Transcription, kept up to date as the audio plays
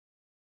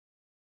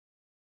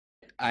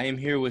I am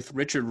here with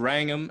Richard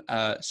Wrangham.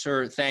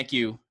 Sir, thank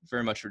you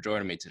very much for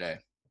joining me today.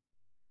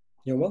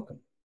 You're welcome.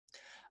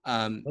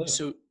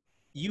 So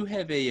you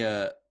have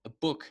a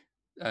book,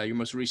 your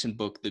most recent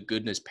book, The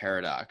Goodness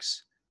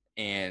Paradox,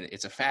 and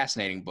it's a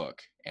fascinating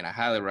book, and I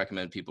highly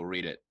recommend people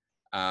read it.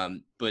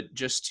 But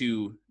just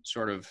to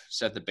sort of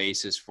set the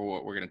basis for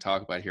what we're going to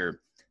talk about here,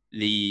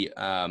 the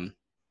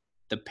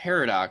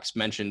paradox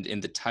mentioned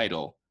in the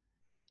title,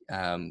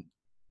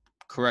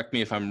 correct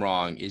me if I'm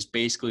wrong, is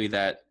basically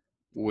that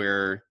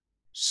we're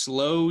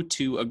slow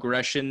to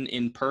aggression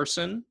in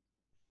person,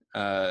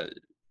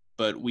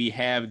 but we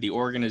have the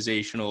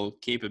organizational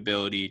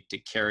capability to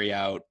carry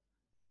out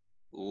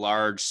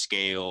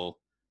large-scale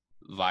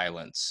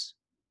violence.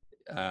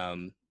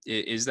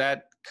 Is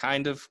that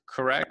kind of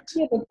correct?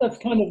 Yeah, that's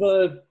kind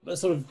of a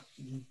sort of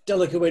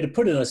delicate way to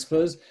put it, I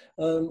suppose.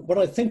 What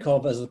I think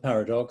of as a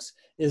paradox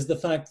is the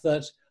fact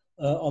that,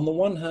 on the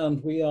one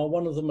hand, we are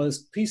one of the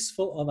most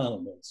peaceful of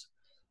animals.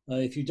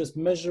 If you just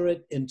measure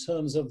it in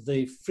terms of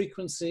the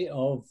frequency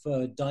of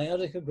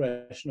dyadic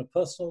aggression, of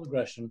personal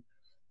aggression,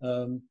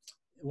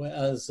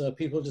 whereas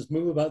people just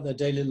move about their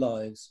daily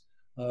lives,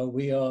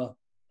 we are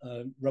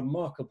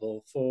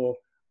remarkable for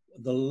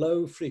the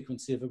low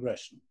frequency of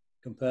aggression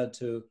compared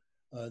to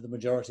the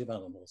majority of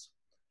animals.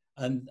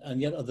 And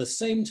yet at the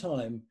same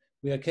time,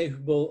 we are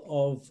capable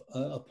of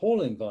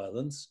appalling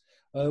violence,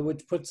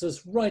 which puts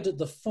us right at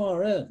the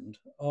far end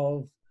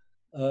of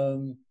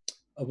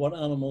what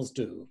animals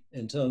do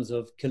in terms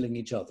of killing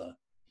each other.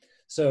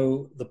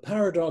 So the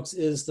paradox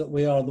is that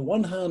we are on the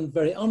one hand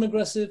very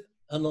unaggressive,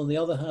 and on the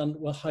other hand,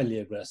 we're highly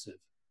aggressive.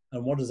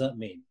 And what does that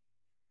mean?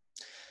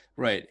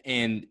 Right.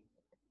 And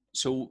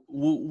so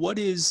what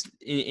is,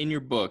 in your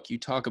book, you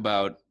talk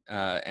about,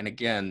 and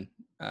again,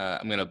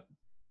 I'm going to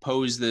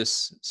pose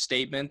this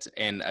statement,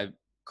 and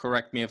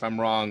correct me if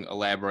I'm wrong,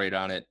 elaborate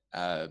on it.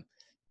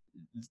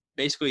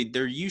 Basically,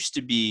 there used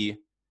to be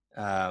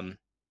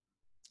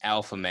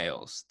alpha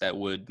males that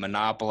would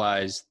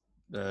monopolize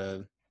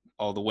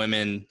all the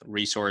women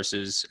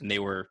resources, and they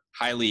were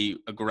highly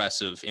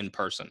aggressive in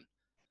person.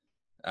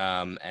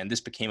 And this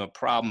became a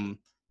problem.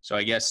 So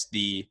I guess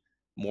the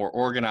more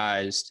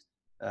organized,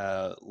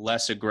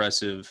 less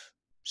aggressive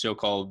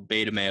so-called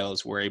beta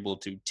males were able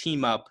to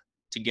team up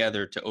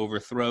together to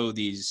overthrow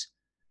these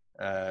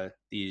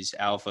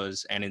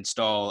alphas and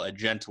install a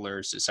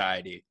gentler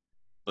society.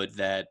 But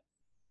that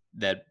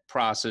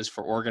process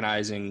for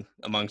organizing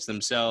amongst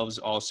themselves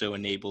also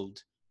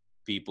enabled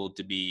people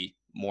to be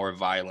more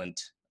violent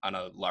on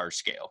a large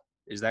scale.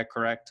 Is that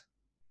correct?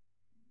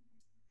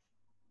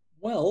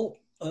 Well,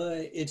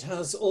 it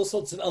has all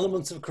sorts of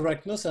elements of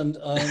correctness, and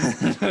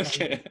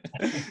Okay.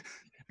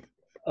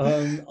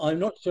 I'm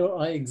not sure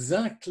I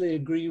exactly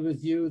agree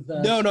with you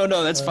that. No,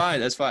 that's fine.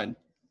 That's fine.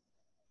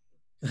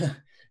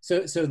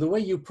 So the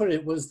way you put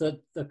it was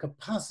that the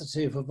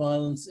capacity for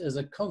violence is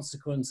a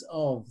consequence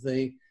of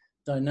the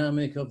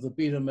dynamic of the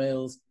beta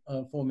males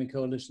forming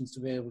coalitions to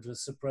be able to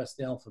suppress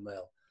the alpha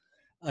male.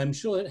 I'm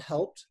sure it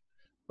helped,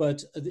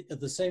 but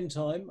at the same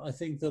time, I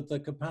think that the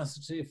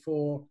capacity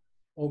for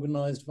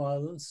organized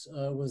violence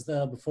was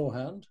there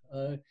beforehand.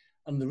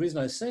 And the reason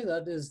I say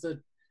that is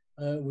that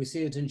we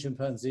see it in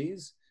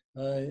chimpanzees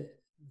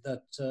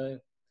that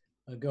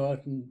go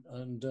out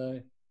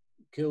and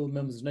kill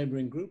members of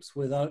neighboring groups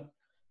without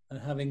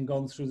having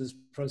gone through this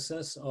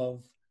process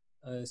of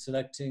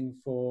selecting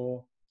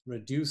for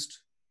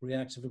reduced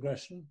reactive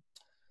aggression.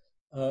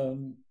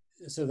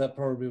 So that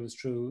probably was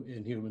true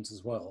in humans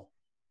as well.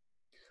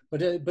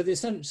 But the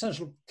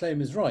essential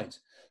claim is right,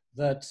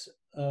 that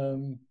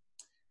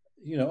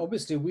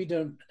obviously we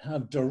don't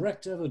have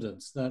direct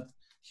evidence that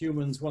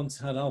humans once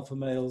had alpha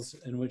males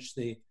in which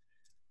the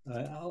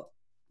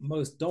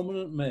most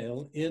dominant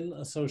male in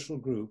a social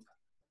group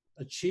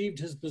achieved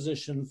his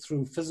position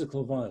through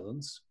physical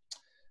violence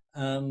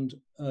and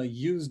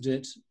used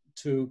it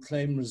to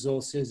claim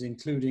resources,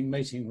 including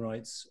mating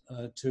rights,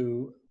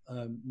 to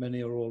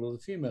many or all of the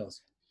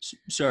females.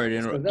 Sorry to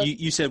interrupt. So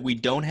you said we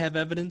don't have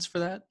evidence for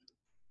that?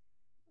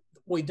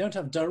 We don't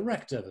have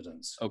direct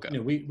evidence. Okay.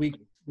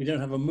 We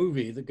don't have a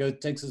movie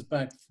that takes us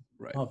back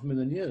right.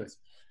 500,000 years.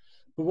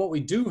 But what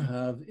we do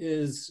have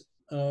is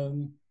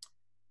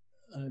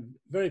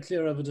very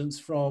clear evidence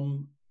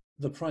from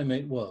the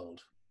primate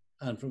world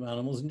and from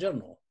animals in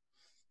general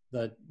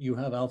that you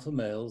have alpha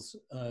males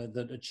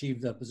that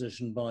achieve their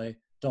position by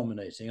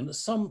dominating. And at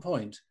some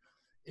point,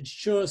 it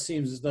sure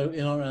seems as though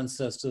in our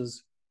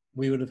ancestors,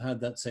 we would have had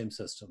that same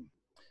system.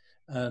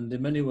 And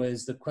in many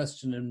ways, the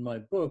question in my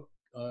book,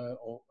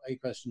 or a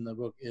question in the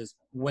book, is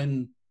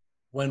when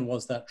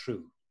was that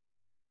true?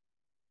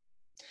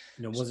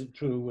 Was it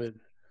true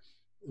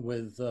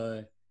with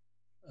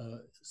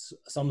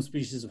some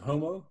species of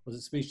Homo? Was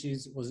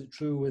it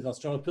true with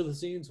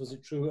Australopithecines? Was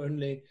it true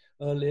only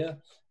earlier?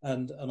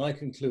 And I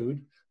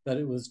conclude that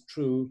it was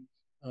true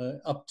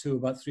up to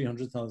about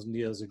 300,000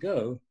 years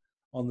ago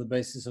on the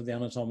basis of the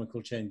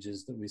anatomical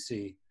changes that we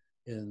see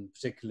in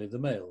particularly the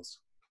males.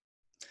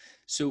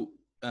 So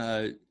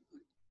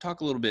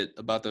talk a little bit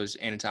about those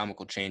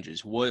anatomical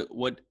changes.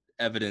 What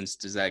evidence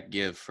does that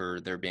give for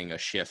there being a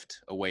shift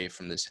away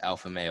from this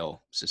alpha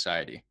male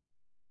society?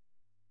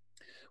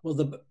 Well,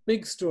 the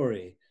big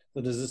story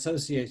that is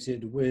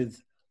associated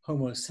with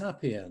Homo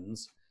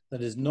sapiens,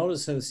 that is not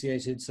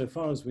associated, so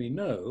far as we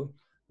know,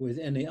 with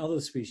any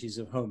other species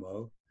of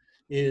Homo,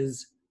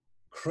 is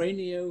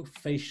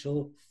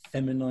craniofacial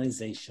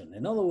feminization.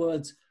 In other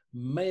words,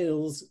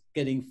 males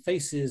getting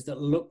faces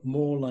that look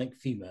more like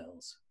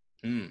females.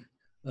 Hmm.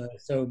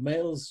 So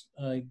males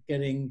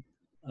getting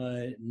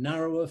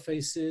narrower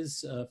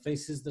faces,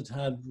 faces that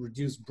had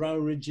reduced brow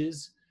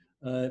ridges,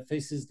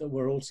 faces that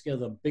were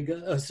altogether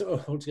bigger,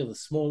 altogether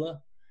smaller.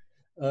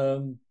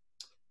 Um,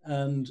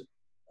 and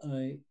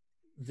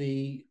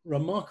the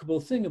remarkable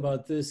thing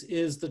about this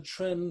is the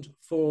trend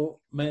for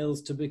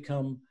males to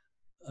become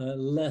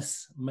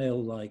less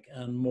male-like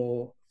and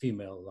more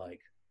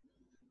female-like.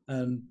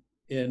 And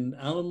in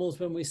animals,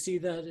 when we see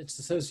that, it's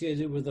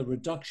associated with a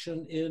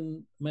reduction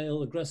in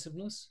male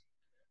aggressiveness.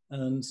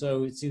 And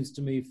so it seems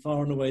to me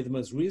far and away the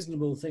most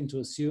reasonable thing to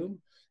assume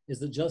is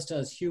that just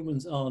as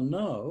humans are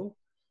now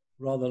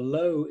rather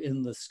low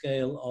in the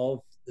scale of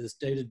this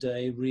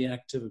day-to-day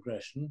reactive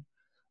aggression,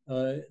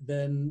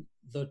 then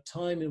the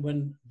time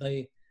when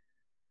they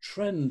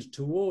trend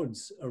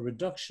towards a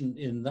reduction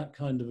in that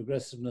kind of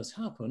aggressiveness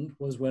happened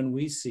was when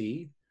we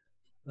see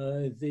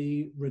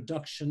the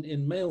reduction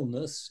in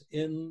maleness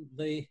in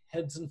the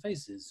heads and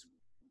faces.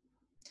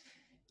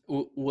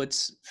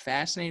 What's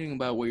fascinating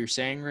about what you're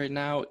saying right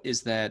now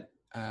is that,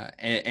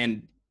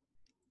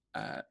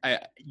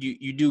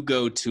 you do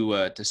go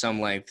to some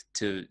length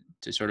to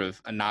sort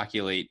of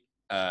inoculate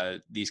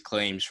these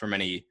claims from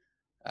any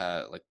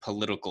like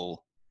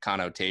political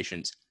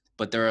connotations,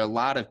 but there are a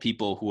lot of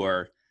people who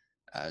are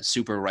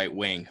super right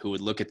wing who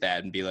would look at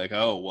that and be like,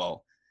 oh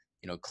well,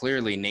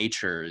 clearly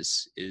nature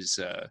is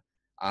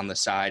on the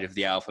side of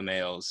the alpha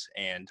males,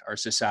 and our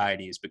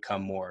society has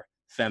become more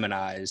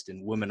feminized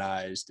and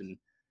womanized, and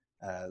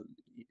uh,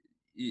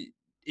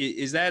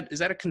 is that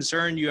a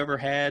concern you ever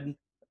had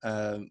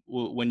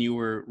when you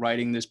were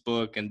writing this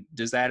book? And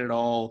does that at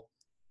all,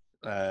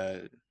 uh,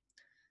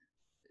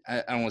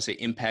 I don't want to say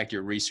impact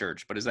your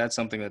research, but is that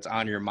something that's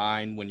on your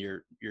mind when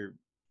you're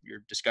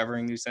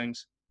discovering these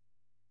things?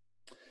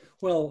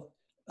 Well,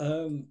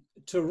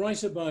 to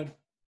write about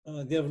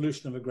the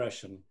evolution of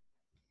aggression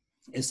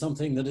is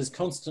something that is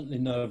constantly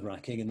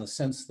nerve-wracking in the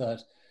sense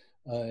that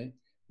uh,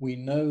 we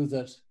know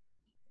that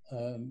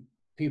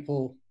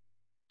people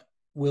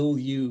will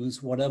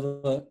use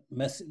whatever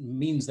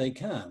means they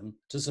can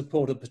to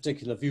support a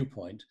particular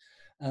viewpoint.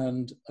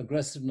 And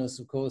aggressiveness,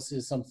 of course,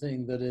 is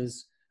something that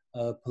is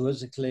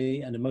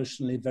politically and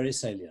emotionally very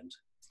salient.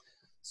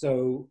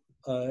 So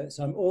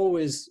I'm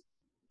always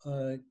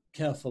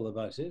careful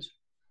about it.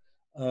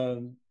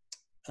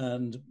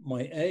 And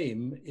my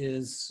aim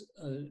is,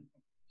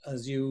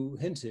 as you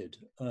hinted,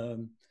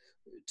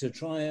 to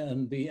try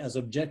and be as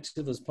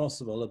objective as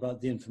possible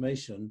about the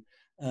information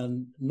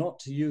and not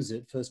to use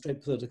it for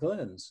straight political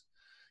ends.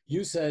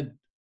 You said,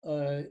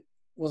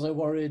 was I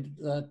worried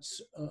that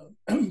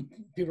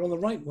people on the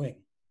right wing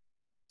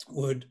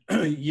would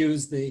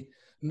use the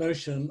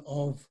notion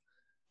of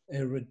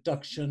a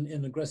reduction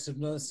in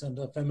aggressiveness and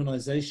a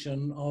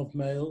feminization of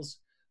males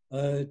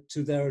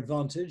to their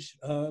advantage?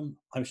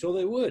 I'm sure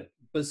they would,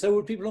 but so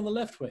would people on the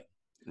left wing.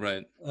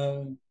 Right.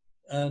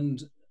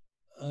 And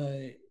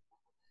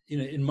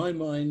in my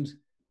mind,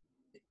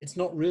 it's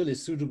not really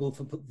suitable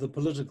for the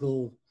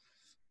political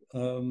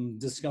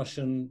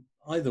discussion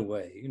either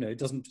way. It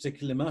doesn't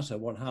particularly matter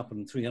what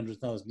happened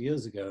 300,000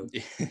 years ago.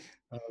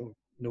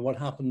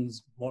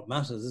 What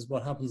matters is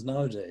what happens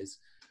nowadays.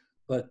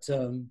 But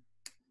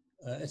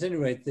at any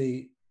rate,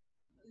 the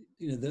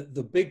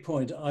big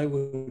point I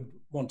would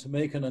want to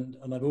make, and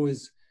I've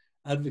always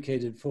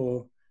advocated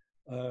for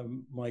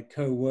my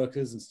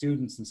co-workers and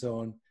students and so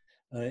on,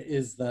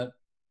 is that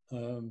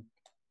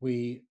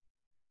we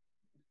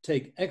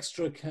take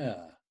extra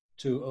care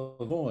to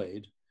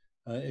avoid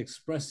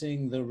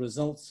expressing the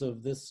results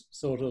of this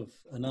sort of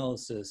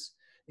analysis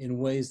in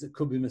ways that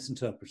could be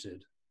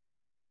misinterpreted.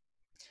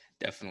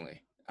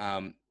 Definitely.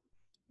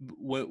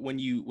 When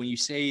you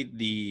say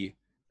the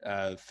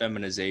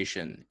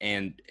feminization,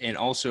 and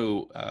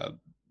also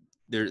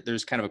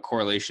there's kind of a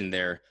correlation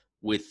there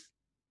with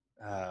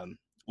um,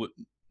 with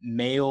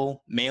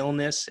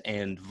maleness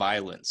and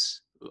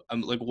violence.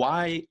 Like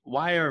why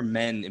are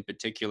men in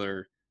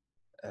particular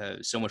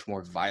so much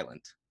more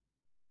violent?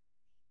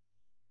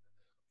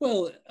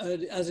 Well,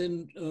 as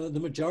in the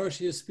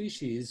majority of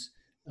species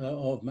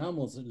of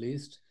mammals, at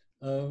least,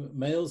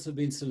 males have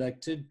been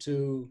selected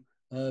to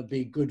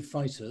be good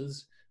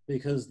fighters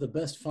because the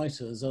best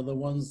fighters are the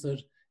ones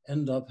that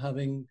end up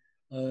having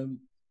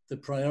the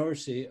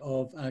priority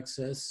of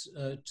access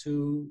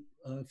to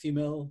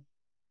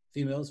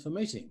females for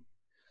mating.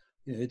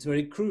 It's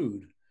very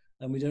crude,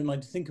 and we don't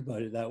like to think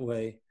about it that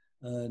way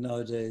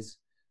nowadays,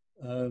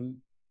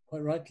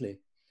 quite rightly.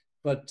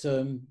 But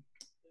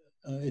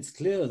it's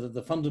clear that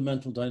the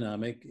fundamental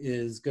dynamic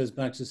goes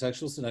back to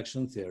sexual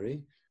selection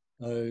theory,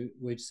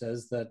 which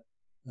says that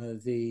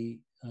the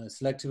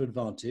selective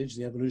advantage,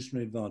 the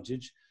evolutionary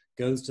advantage,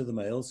 goes to the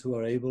males who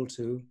are able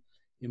to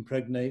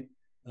impregnate,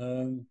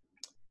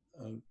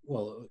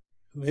 well,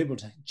 who are able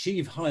to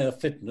achieve higher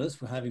fitness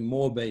for having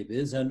more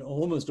babies. And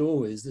almost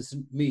always this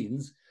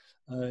means,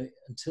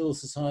 until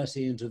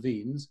society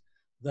intervenes,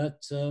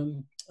 that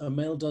a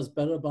male does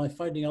better by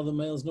fighting other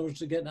males in order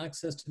to get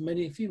access to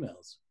many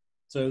females.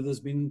 So there's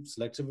been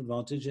selective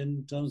advantage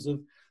in terms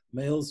of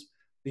males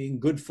being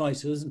good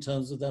fighters in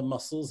terms of their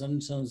muscles and in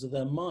terms of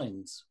their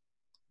minds,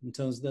 in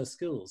terms of their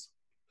skills.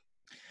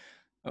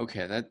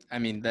 Okay,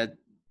 that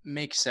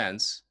makes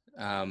sense.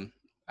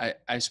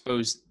 I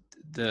suppose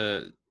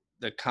the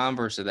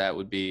converse of that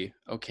would be,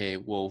 okay,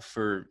 well,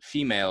 for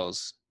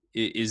females,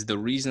 is the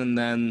reason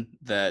then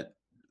that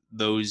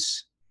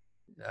those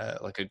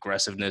like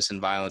aggressiveness and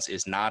violence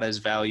is not as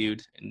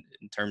valued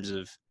in terms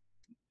of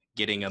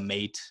getting a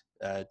mate,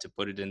 to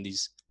put it in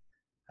these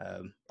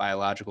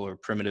biological or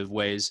primitive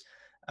ways,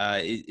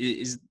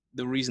 is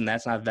the reason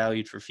that's not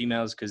valued for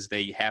females because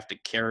they have to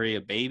carry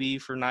a baby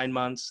for 9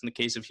 months in the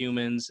case of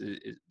humans?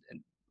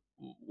 And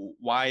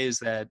why is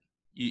that?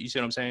 You see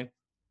what I'm saying?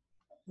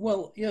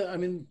 Well, yeah, I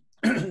mean,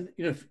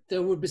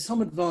 there would be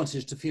some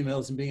advantage to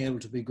females in being able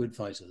to be good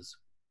fighters,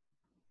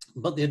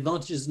 but the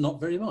advantage is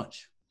not very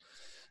much.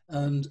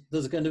 And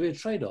there's going to be a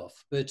trade-off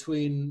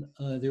between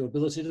your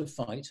ability to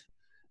fight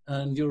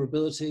and your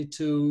ability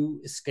to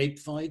escape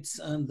fights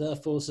and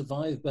therefore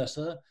survive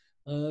better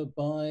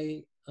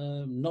by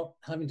not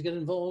having to get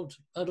involved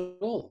at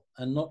all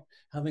and not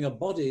having a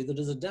body that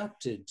is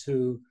adapted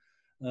to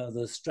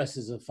the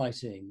stresses of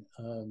fighting,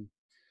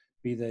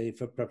 be they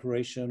for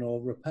preparation or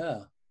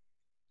repair.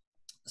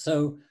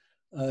 So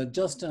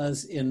just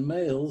as in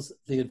males,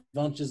 the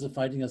advantages of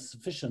fighting are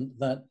sufficient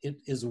that it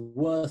is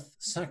worth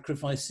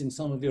sacrificing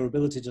some of your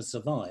ability to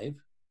survive,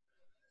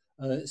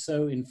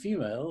 so in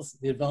females,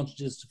 the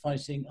advantages to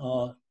fighting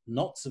are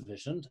not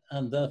sufficient,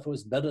 and therefore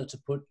it's better to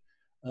put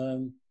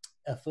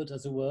effort,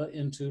 as it were,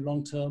 into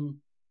long-term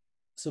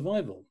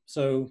survival.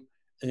 So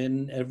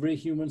in every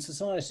human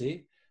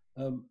society,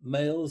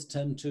 males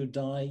tend to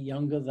die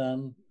younger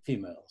than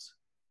females.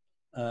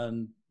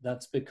 And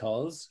that's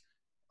because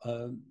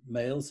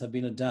males have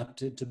been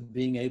adapted to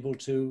being able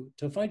to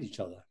fight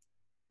each other.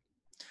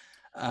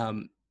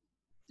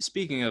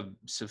 Speaking of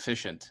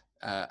sufficient,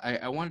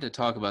 I wanted to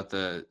talk about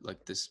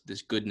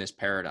this goodness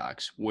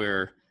paradox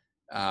where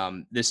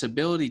this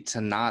ability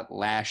to not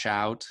lash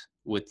out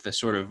with the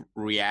sort of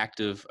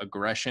reactive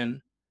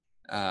aggression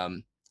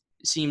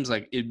seems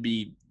like it'd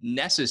be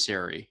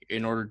necessary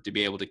in order to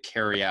be able to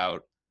carry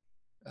out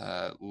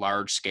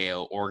large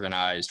scale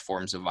organized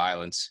forms of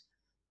violence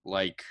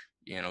like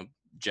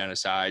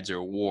genocides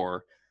or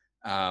war,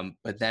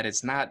 but that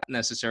it's not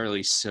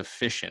necessarily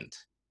sufficient.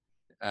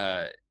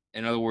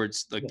 In other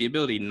words, like the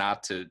ability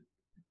not to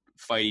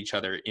fight each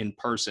other in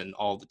person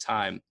all the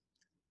time,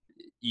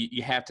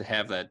 you have to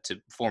have that to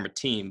form a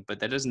team, but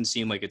that doesn't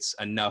seem like it's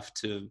enough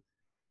to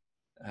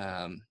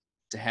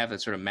have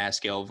that sort of mass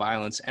scale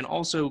violence. And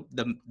also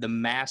the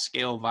mass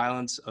scale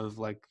violence of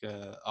like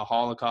a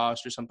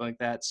Holocaust or something like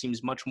that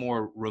seems much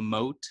more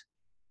remote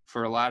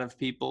for a lot of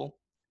people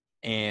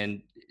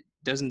and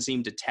doesn't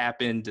seem to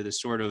tap into the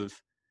sort of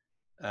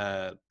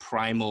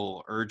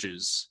primal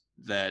urges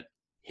that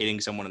hitting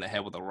someone in the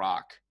head with a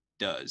rock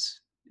does.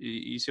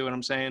 You see what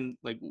I'm saying?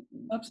 Like,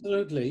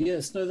 absolutely,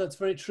 yes. No, that's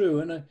very true.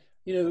 And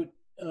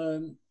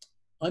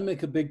I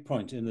make a big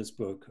point in this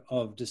book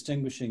of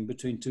distinguishing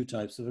between two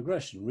types of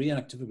aggression: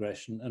 reactive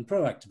aggression and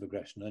proactive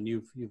aggression. And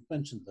you've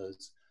mentioned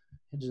those,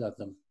 hinted at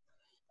them.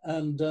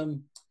 And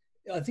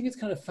I think it's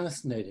kind of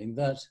fascinating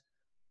that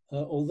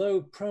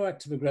although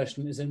proactive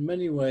aggression is in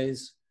many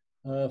ways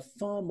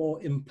far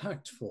more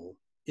impactful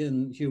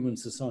in human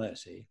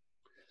society,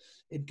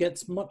 it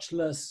gets much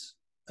less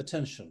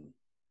attention.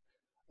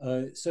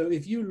 So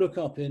if you look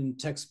up in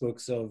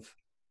textbooks of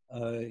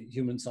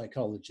human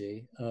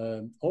psychology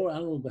or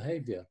animal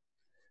behavior,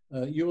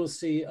 you will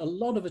see a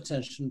lot of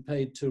attention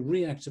paid to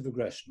reactive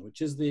aggression,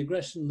 which is the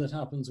aggression that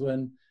happens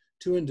when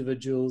two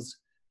individuals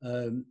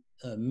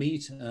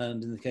meet,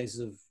 and in the case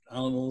of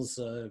animals,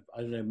 I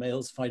don't know,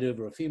 males fight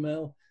over a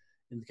female.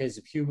 In the case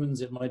of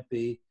humans, it might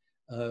be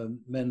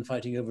men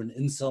fighting over an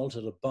insult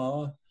at a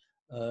bar.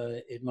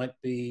 It might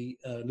be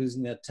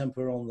losing their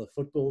temper on the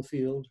football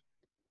field.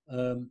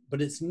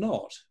 But it's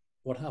not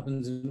what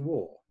happens in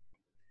war.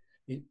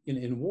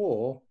 In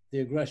war,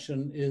 the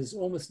aggression is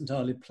almost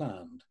entirely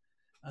planned.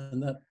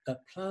 And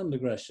that planned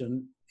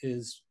aggression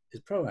is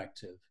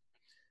proactive.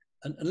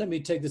 And let me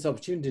take this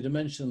opportunity to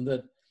mention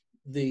that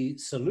the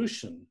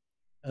solution,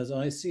 as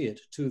I see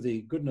it, to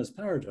the goodness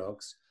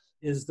paradox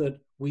is that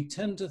we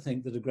tend to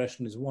think that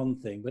aggression is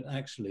one thing, but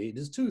actually it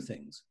is two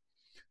things.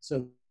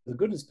 So the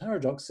goodness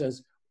paradox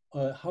says,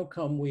 how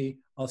come we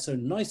are so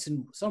nice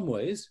in some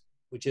ways,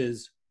 which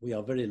is we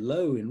are very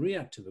low in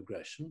reactive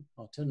aggression,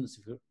 our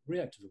tendency for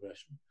reactive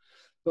aggression,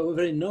 but we're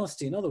very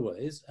nasty in other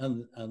ways.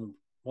 And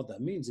what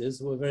that means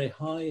is we're very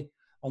high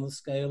on the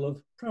scale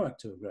of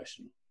proactive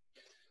aggression.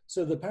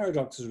 So the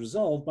paradox is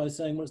resolved by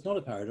saying, well, it's not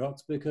a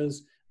paradox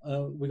because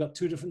we've got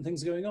two different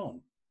things going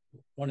on.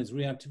 One is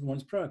reactive and one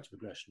is proactive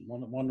aggression.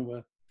 One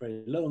were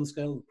very low on the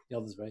scale, the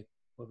others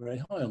were very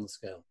high on the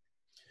scale.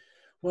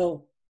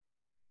 Well,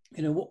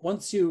 you know,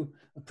 once you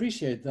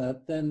appreciate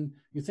that, then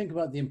you think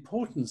about the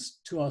importance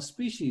to our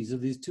species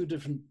of these two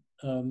different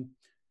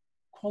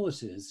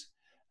qualities.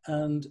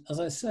 And as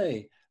I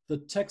say, the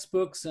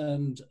textbooks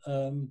and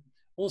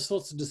all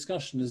sorts of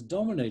discussion is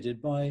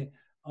dominated by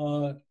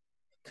our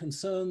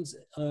concerns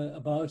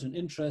about an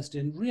interest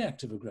in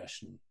reactive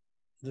aggression,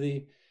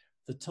 the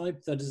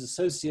type that is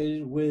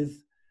associated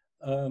with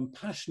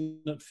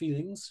passionate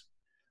feelings,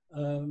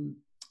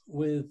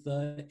 with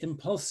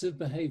impulsive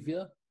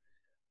behavior,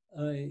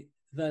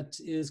 that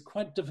is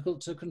quite difficult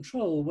to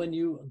control when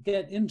you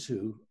get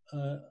into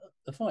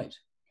a fight.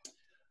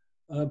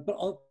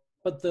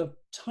 But the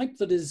type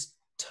that is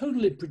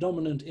totally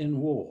predominant in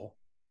war,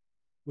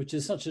 which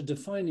is such a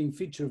defining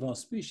feature of our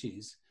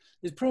species,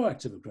 is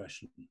proactive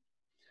aggression.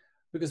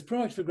 Because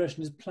proactive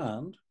aggression is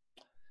planned,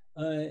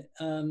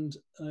 and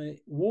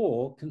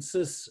war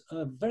consists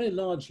very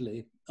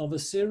largely of a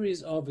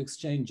series of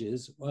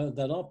exchanges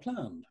that are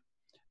planned.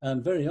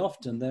 And very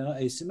often they are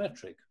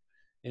asymmetric,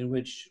 in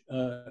which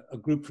a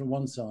group from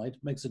one side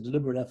makes a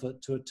deliberate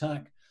effort to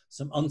attack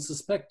some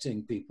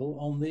unsuspecting people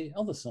on the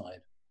other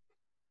side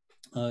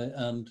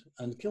and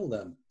kill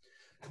them.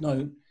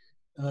 Now,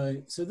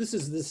 so this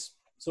is this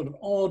sort of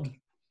odd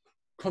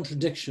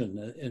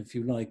contradiction, if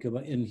you like,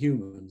 in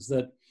humans,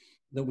 that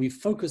we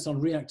focus on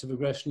reactive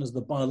aggression as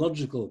the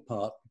biological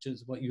part, which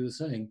is what you were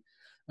saying,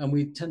 and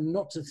we tend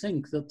not to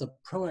think that the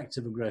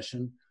proactive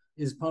aggression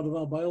is part of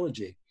our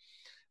biology.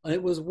 And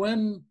it was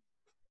when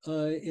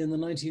in the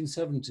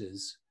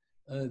 1970s,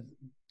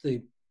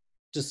 the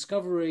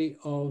discovery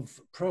of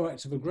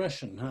proactive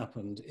aggression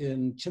happened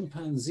in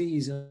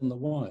chimpanzees in the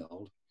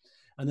wild,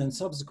 and then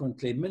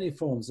subsequently many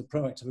forms of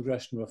proactive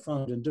aggression were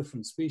found in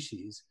different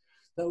species,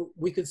 that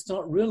we could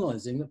start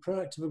realizing that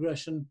proactive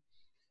aggression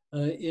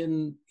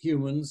in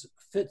humans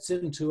fits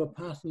into a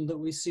pattern that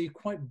we see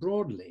quite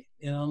broadly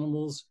in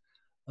animals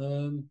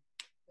in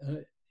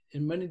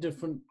many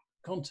different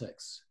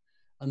contexts.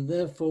 And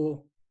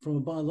therefore, from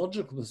a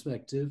biological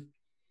perspective,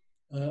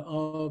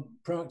 our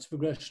proactive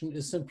aggression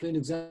is simply an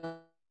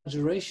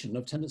exaggeration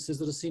of tendencies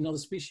that are seen in other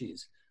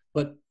species.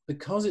 But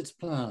because it's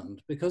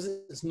planned, because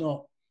it's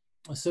not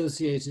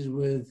associated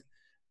with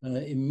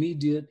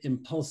immediate,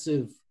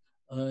 impulsive,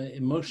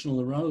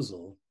 emotional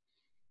arousal,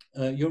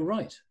 you're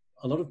right.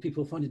 A lot of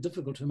people find it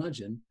difficult to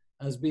imagine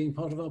as being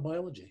part of our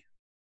biology.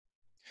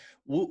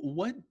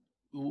 What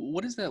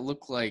does that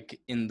look like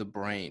in the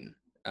brain?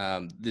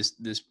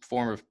 This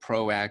form of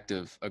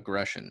proactive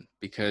aggression,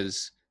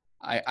 because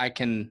I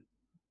can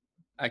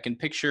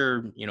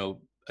picture, you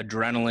know,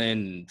 adrenaline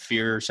and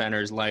fear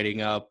centers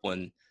lighting up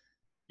when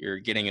you're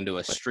getting into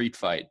a street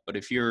fight. But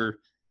if you're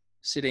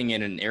sitting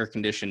in an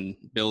air-conditioned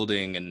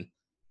building and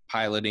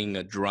piloting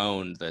a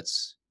drone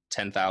that's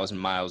 10,000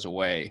 miles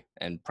away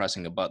and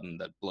pressing a button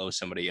that blows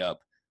somebody up,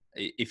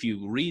 if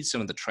you read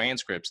some of the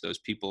transcripts, those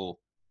people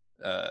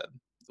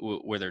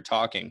where they're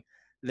talking,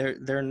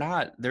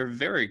 they're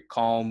very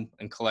calm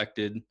and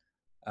collected,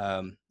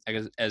 I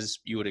guess, as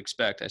you would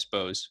expect, I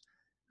suppose,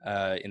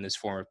 in this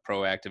form of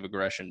proactive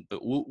aggression. But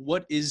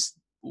what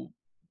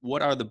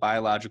are the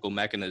biological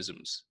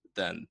mechanisms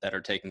then that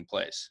are taking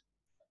place?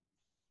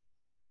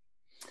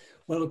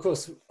 Well, of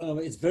course,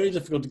 it's very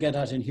difficult to get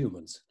at in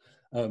humans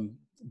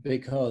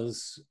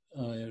because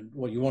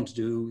what you want to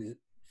do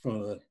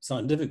from a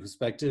scientific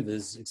perspective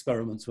is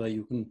experiments where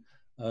you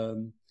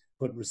can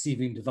put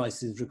receiving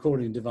devices,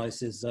 recording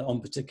devices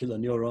on particular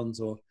neurons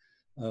or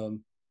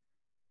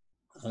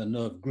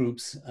nerve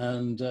groups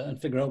and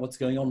figure out what's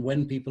going on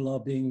when people are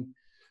being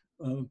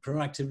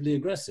proactively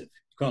aggressive.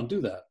 You can't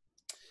do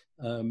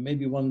that.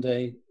 Maybe one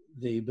day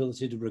the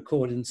ability to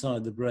record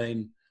inside the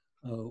brain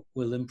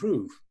will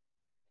improve.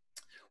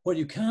 What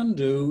you can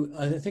do,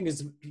 I think,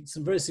 is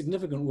some very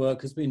significant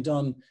work has been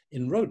done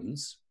in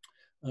rodents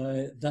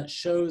that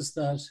shows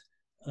that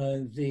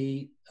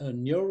the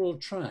neural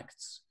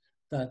tracts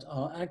that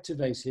are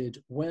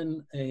activated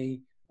when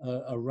a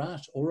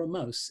rat or a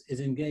mouse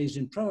is engaged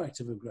in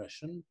proactive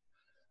aggression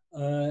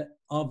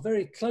are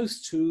very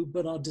close to,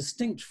 but are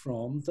distinct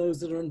from,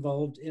 those that are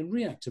involved in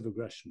reactive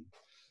aggression.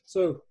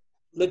 So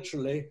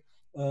literally,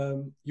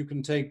 you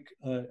can take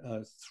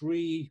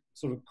three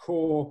sort of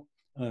core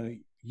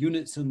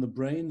units in the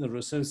brain that are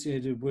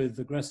associated with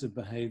aggressive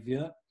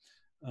behavior,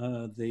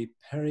 the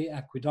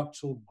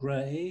periaqueductal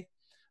gray,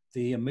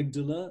 the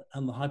amygdala,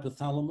 and the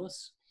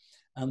hypothalamus.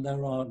 And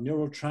there are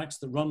neural tracts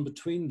that run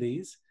between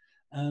these.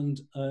 And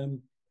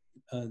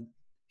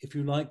if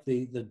you like,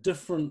 the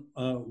different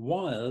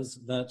wires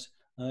that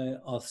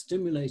are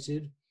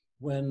stimulated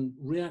when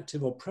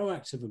reactive or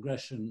proactive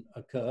aggression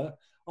occur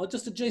are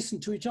just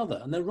adjacent to each other.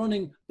 And they're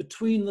running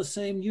between the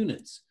same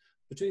units,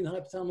 between the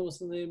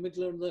hypothalamus and the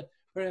amygdala and the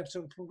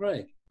periaqueductal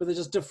gray, but they're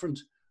just different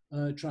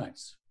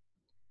tracts.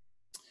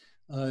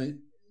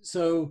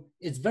 So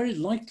it's very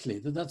likely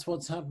that that's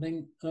what's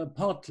happening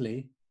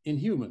partly in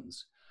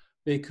humans,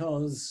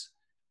 because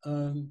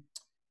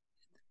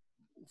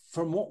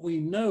from what we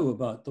know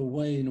about the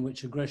way in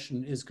which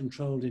aggression is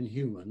controlled in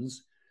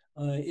humans,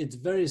 it's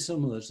very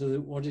similar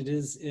to what it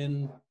is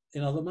in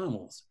other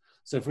mammals.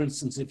 So for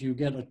instance, if you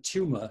get a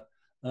tumor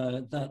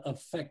that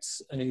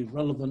affects a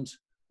relevant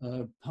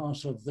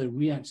part of the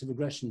reactive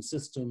aggression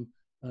system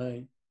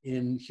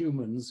in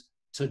humans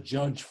to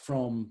judge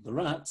from the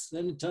rats,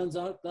 then it turns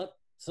out that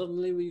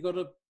suddenly we got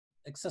an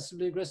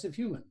excessively aggressive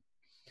human.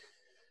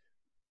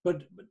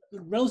 But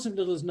relatively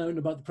little is known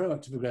about the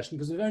proactive aggression,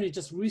 because we've only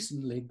just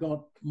recently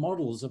got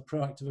models of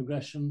proactive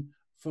aggression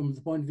from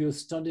the point of view of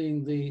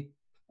studying the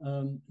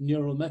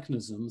neural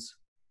mechanisms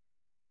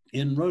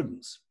in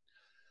rodents.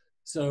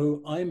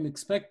 So I'm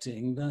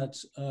expecting that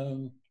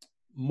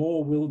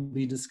more will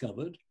be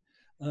discovered.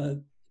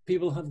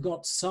 People have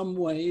got some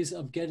ways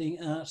of getting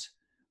at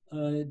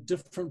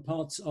different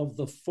parts of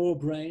the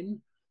forebrain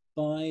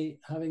by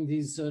having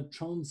these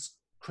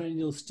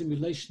transcranial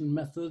stimulation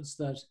methods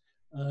that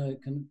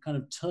can kind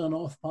of turn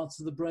off parts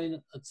of the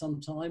brain at some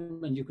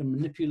time, and you can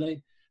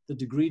manipulate the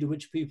degree to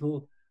which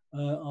people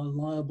are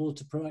liable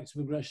to proactive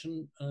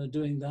aggression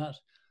doing that.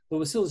 But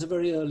we're still at a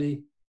very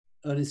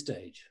early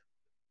stage.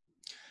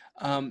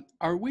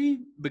 Are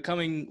we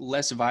becoming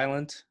less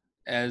violent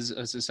as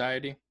a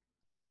society?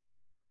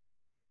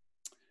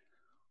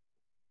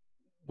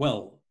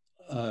 Well,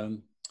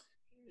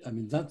 I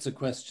mean, that's a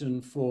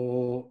question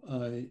for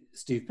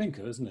Steve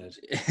Pinker, isn't it?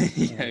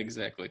 Yeah,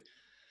 exactly.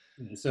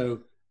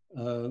 So,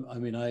 I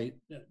mean,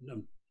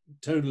 I'm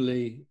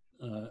totally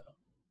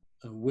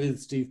with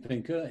Steve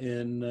Pinker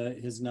in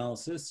his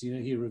analysis. You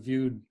know, he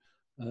reviewed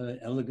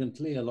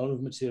elegantly a lot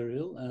of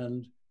material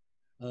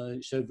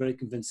and showed very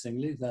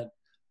convincingly that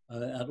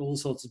at all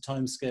sorts of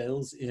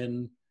timescales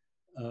in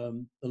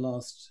the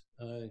last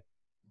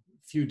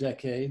few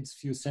decades,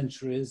 few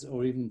centuries,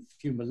 or even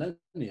few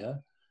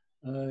millennia,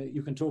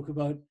 you can talk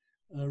about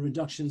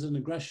reductions in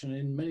aggression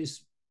in many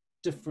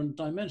different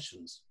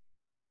dimensions.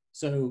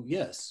 So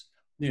yes,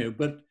 you know,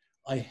 but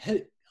I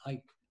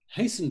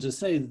hasten to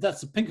say that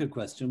that's a Pinker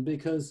question,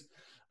 because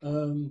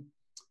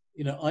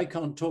you know, I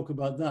can't talk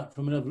about that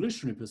from an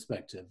evolutionary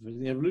perspective. In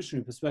the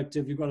evolutionary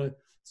perspective, you've got to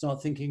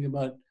start thinking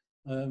about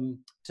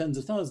tens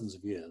of thousands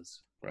of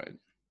years. Right.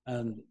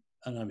 And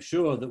I'm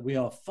sure that we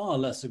are far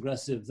less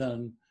aggressive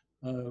than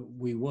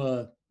we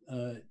were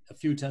a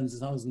few tens of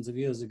thousands of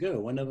years ago,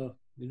 whenever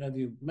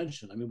you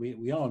mention. I mean,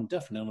 we are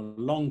definitely on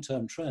a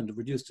long-term trend of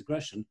reduced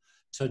aggression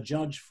to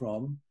judge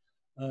from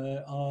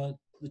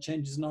the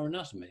changes in our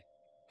anatomy.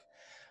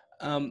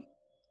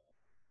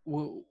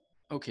 Well,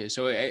 okay,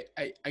 so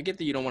I get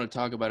that you don't want to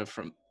talk about it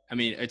from, I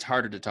mean, it's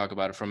harder to talk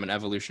about it from an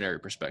evolutionary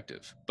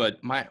perspective,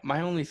 but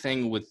my only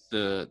thing with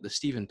the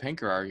Steven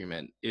Pinker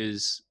argument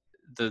is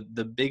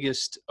the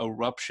biggest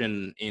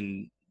eruption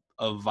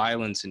of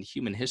violence in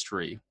human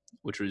history,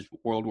 which was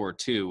World War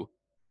II,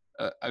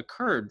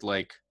 occurred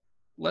like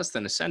less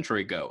than a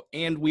century ago,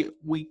 and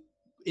we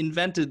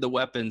invented the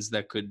weapons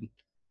that could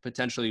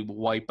potentially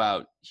wipe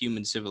out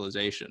human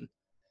civilization.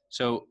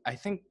 So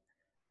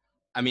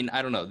I mean,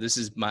 I don't know, this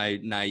is my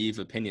naive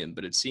opinion,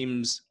 but it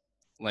seems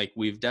like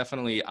we've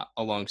definitely,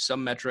 along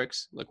some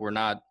metrics, like we're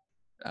not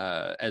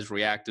as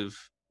reactive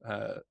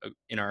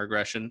in our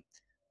aggression,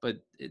 but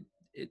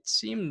it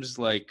seems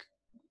like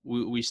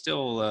we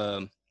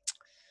still,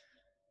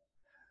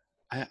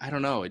 I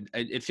don't know,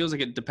 it feels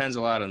like it depends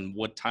a lot on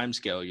what time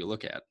scale you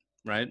look at,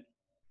 right?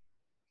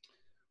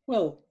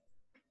 Well,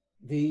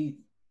 the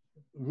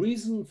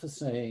reason for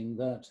saying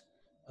that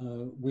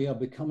we are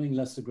becoming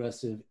less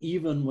aggressive,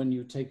 even when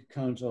you take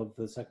account of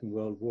the Second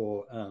World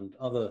War and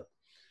other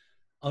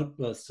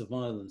outbursts of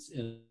violence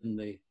in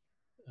the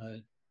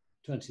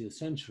 20th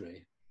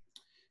century,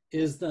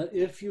 is that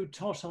if you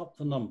tot up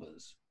the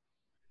numbers,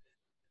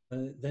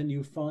 then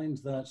you find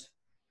that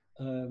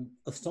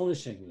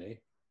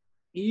astonishingly,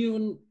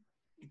 even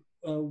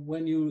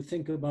when you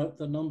think about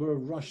the number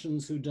of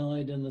Russians who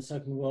died in the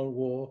Second World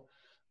War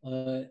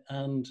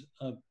and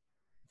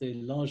the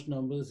large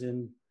numbers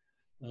in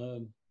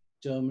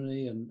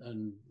Germany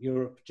and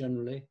Europe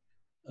generally,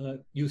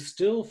 you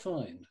still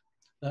find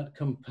that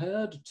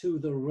compared to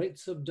the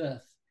rates of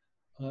death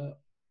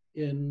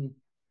in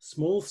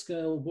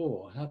small-scale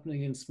war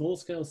happening in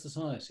small-scale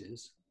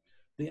societies,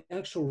 the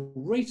actual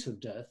rate of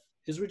death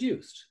is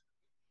reduced.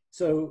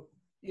 So,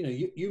 you know,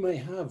 you may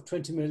have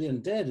 20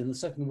 million dead in the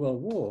Second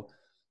World War,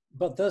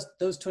 but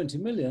those 20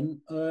 million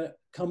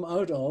come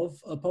out of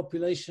a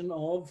population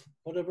of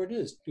whatever it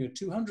is,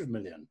 200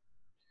 million.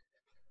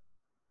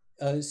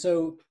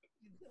 So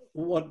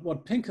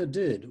what Pinker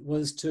did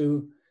was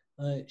to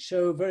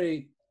show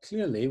very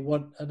clearly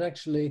what had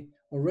actually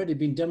already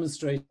been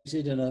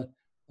demonstrated in a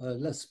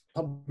less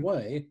public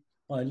way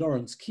by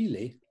Lawrence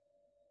Keeley,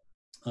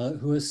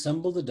 who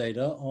assembled the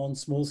data on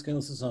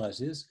small-scale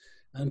societies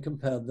and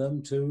compared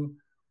them to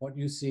what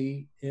you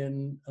see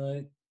in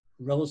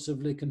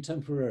relatively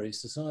contemporary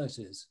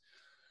societies.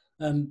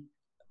 And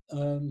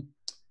you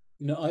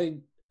know, I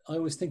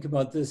always think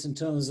about this in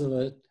terms of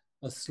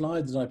a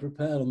slide that I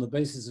prepared on the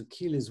basis of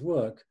Keeley's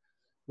work,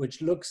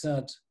 which looks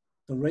at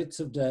the rates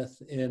of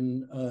death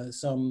in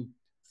some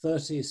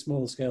 30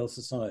 small-scale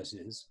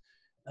societies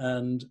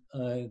and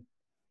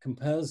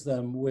compares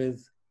them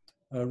with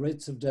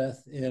rates of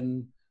death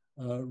in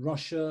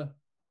Russia,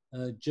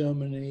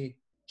 Germany,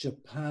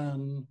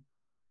 Japan,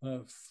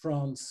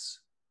 France,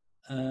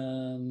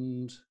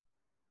 and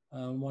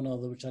one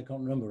other, which I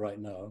can't remember right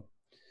now,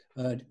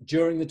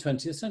 during the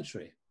 20th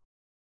century,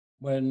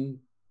 when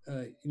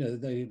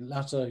the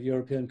latter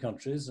European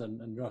countries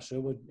and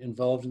Russia were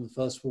involved in the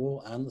First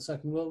War and the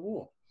Second World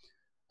War.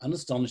 And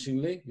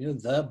astonishingly,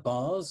 their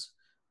bars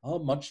are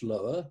much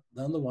lower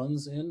than the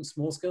ones in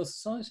small-scale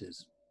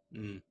societies,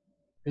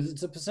 because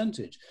it's a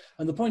percentage.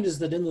 And the point is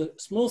that in the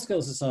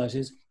small-scale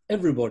societies,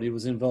 everybody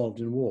was involved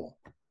in war.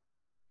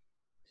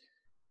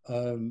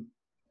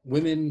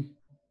 Women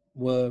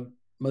were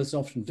most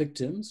often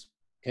victims.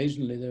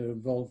 Occasionally, they were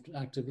involved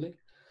actively.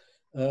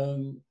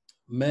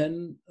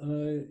 Men,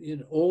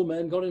 all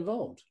men got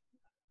involved.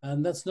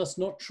 And that's just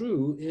not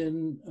true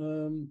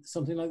in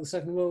something like the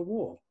Second World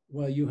War,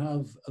 where you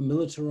have a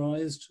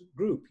militarized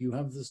group. You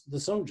have the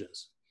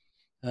soldiers.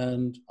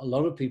 And a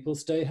lot of people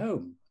stay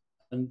home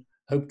and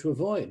hope to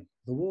avoid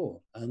the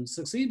war and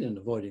succeed in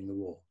avoiding the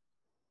war.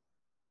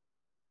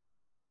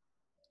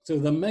 So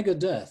the mega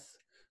death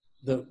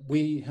that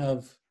we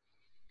have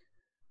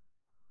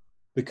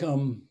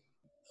become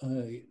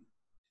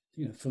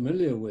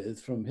familiar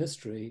with from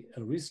history,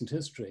 recent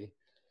history,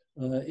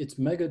 it's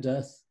mega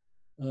death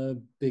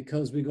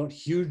because we got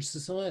huge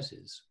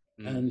societies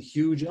and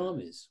huge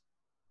armies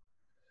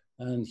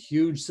and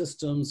huge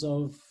systems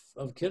of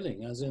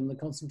killing, as in the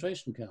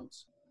concentration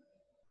camps.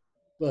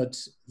 But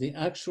the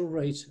actual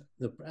rate,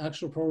 the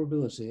actual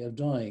probability of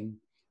dying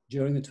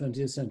during the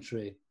 20th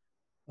century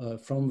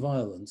from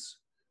violence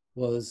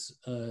was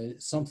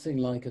something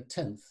like a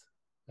tenth.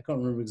 I can't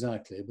remember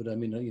exactly, but I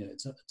mean,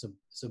 it's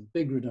a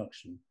big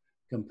reduction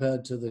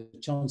compared to the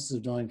chances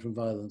of dying from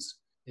violence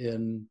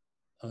in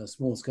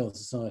small-scale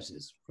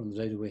societies from the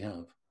data we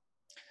have.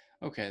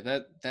 Okay,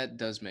 that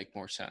does make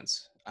more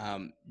sense.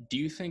 Do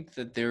you think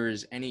that there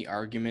is any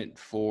argument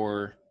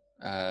for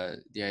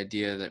the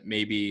idea that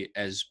maybe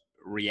as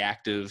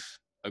reactive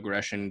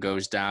aggression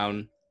goes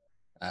down,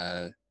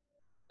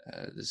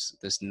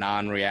 this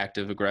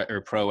non-reactive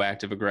or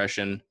proactive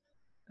aggression,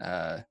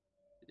 I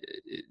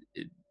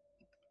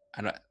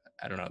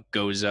don't know,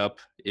 goes up,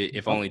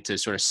 if only to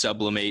sort of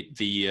sublimate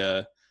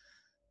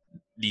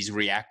these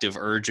reactive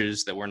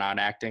urges that we're not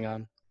acting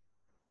on?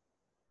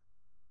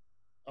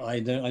 I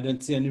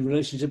don't see any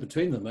relationship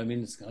between them. I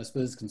mean, I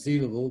suppose it's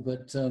conceivable,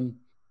 but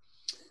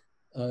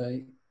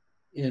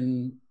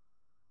in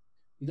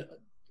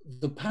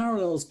the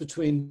parallels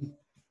between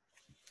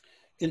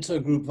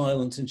intergroup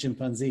violence in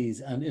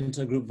chimpanzees and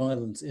intergroup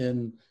violence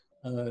in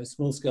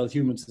small-scale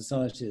human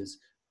societies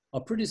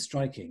are pretty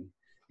striking,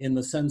 in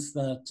the sense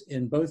that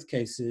in both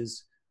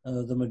cases,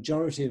 the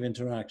majority of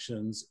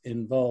interactions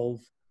involve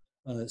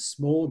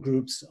small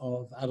groups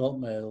of adult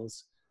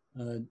males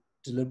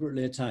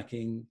deliberately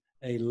attacking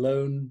a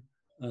lone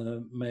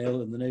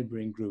male in the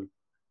neighboring group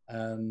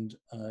and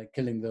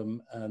killing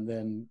them, and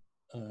then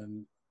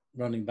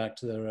running back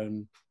to their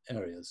own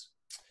areas.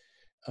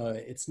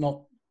 It's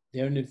not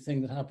the only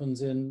thing that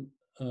happens in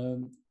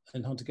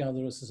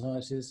hunter-gatherer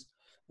societies,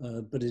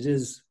 but it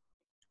is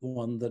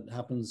one that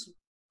happens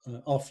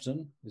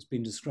often. It's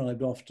been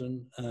described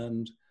often,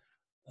 and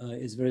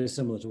is very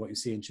similar to what you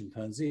see in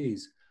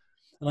chimpanzees.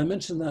 And I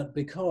mention that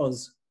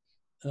because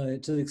to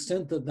the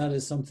extent that that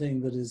is something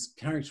that is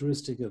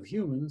characteristic of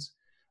humans,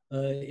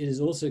 it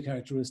is also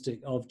characteristic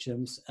of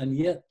chimps, and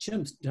yet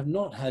chimps have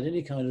not had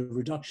any kind of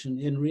reduction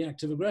in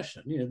reactive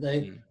aggression.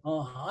 They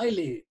are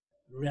highly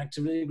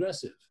reactively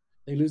aggressive.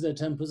 They lose their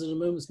tempers at a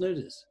moment's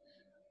notice.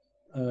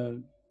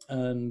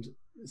 And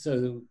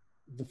so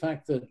the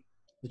fact that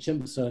the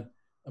chimps are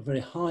very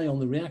high on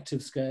the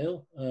reactive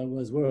scale,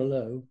 whereas we're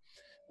low,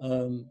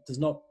 does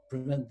not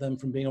prevent them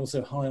from being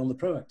also high on the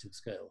proactive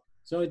scale.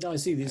 So I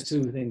see these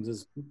two things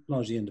as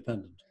largely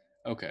independent.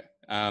 Okay.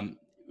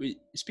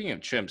 Speaking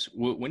of chimps,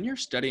 when you're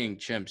studying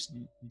chimps,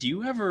 do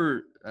you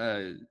ever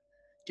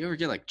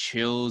get like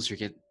chills or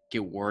get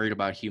worried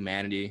about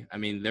humanity? I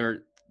mean,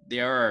 they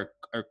are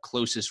our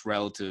closest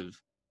relative,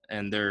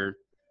 and they're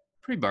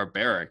pretty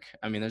barbaric.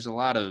 I mean, there's a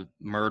lot of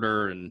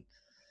murder and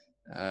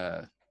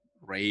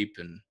rape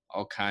and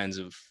all kinds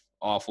of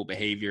awful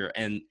behavior.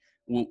 And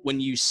when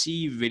you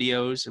see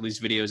videos, at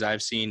least videos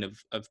I've seen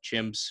of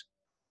chimps,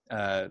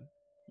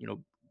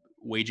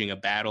 waging a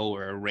battle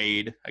or a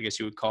raid, I guess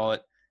you would call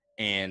it,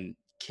 and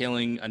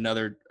killing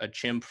a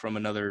chimp from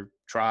another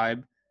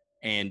tribe,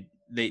 and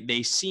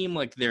they seem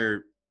like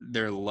they're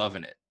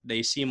loving it.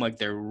 They seem like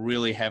they're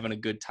really having a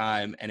good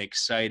time and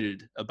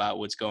excited about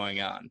what's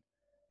going on.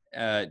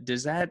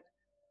 Does that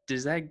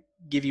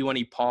give you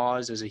any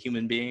pause as a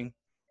human being?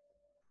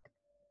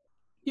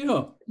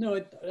 Yeah,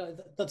 no,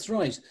 that's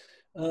right.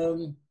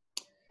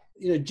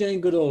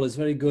 Jane Goodall is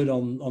very good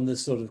on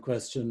this sort of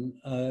question,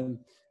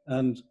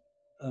 and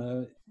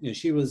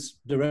she was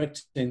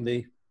directing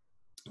the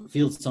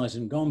field site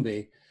in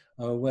Gombe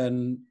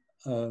when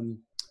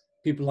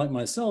people like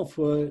myself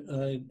were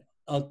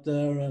out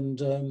there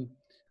and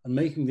and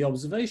making the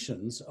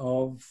observations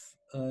of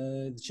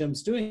the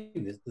chimps doing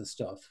this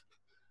stuff.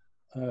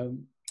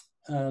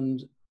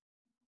 And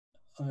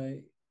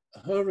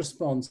her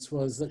response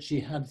was that she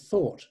had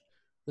thought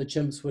the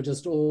chimps were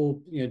just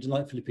all,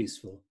 delightfully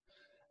peaceful.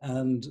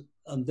 And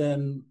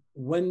then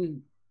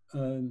when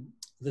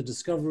the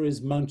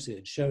discoveries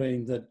mounted,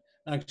 showing that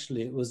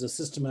actually it was a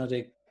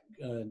systematic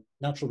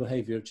natural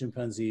behavior of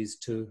chimpanzees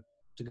to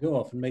go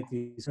off and make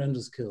these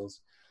horrendous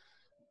kills,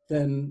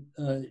 then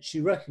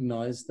she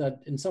recognized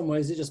that in some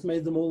ways it just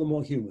made them all the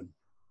more human.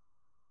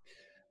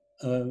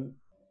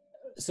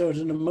 So at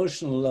an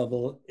emotional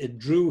level, it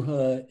drew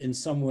her in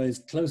some ways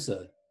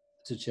closer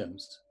to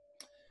chimps.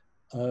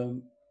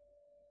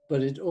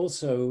 But it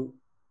also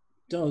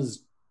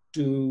does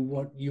do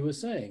what you were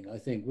saying, I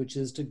think, which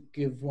is to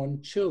give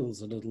one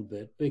chills a little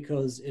bit,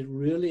 because it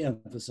really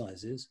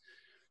emphasizes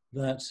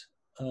that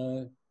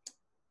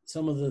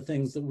some of the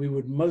things that we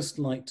would most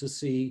like to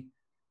see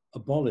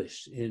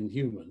abolished in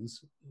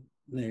humans,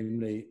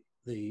 namely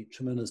the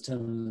tremendous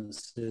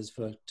tendencies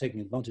for taking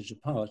advantage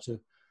of power to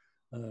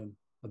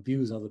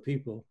abuse other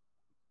people,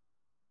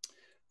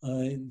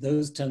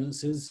 those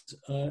tendencies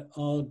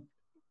are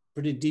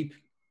pretty deep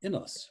in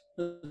us.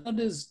 That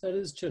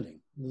is chilling.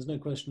 There's no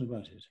question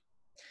about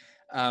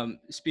it.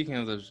 Speaking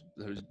of those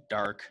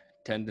dark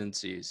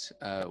tendencies,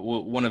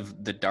 one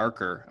of the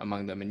darker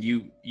among them, and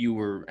you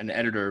were an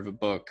editor of a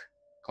book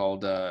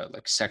called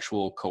like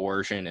Sexual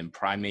Coercion in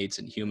Primates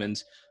and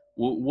Humans.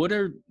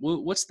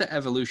 What's the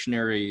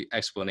evolutionary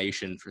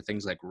explanation for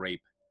things like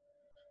rape?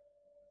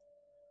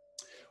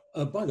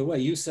 By the way,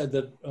 you said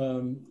that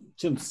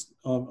chimps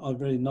are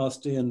very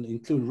nasty and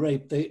include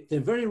rape. They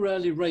very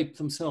rarely rape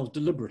themselves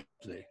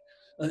deliberately.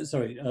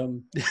 Sorry,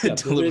 yeah,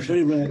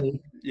 very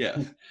rarely.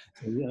 Yeah.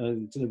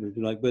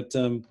 Deliberately, but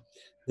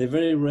they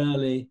very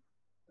rarely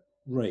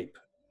rape.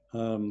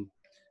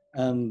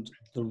 And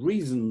the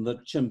reason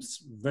that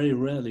chimps very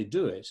rarely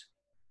do it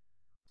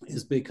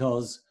is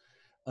because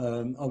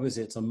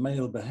obviously it's a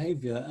male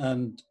behavior,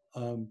 and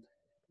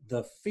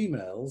the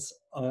females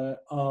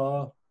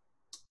are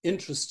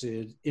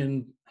interested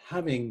in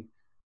having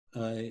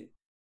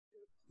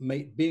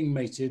being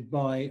mated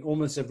by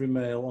almost every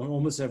male on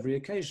almost every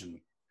occasion.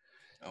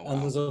 Oh, wow.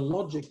 And there's a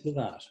logic to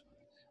that.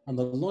 And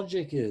the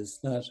logic is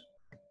that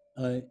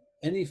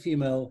any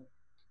female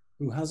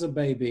who has a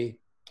baby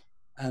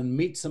and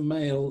meets a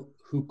male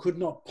who could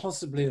not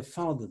possibly have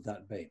fathered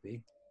that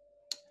baby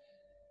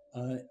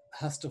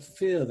has to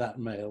fear that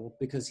male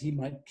because he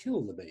might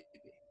kill the baby.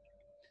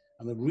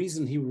 And the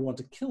reason he would want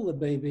to kill the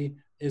baby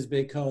is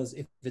because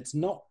if it's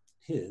not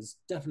his,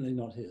 definitely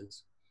not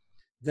his,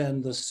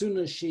 then the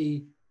sooner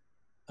she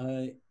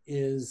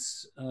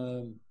is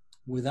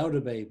without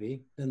a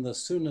baby, then the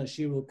sooner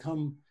she will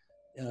come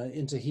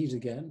into heat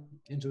again,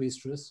 into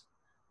estrus,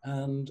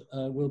 and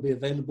will be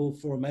available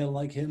for a male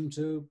like him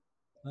to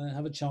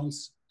have a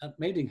chance at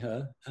mating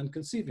her and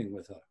conceiving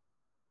with her.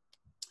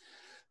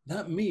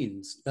 That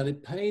means that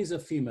it pays a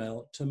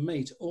female to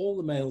mate all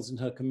the males in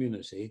her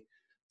community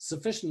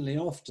sufficiently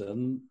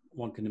often,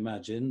 one can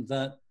imagine,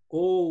 that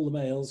all the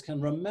males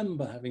can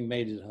remember having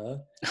mated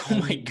her. Oh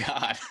my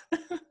God.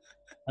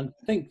 And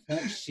think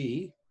that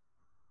she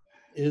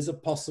is a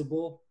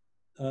possible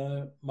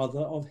mother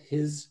of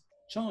his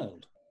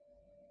child.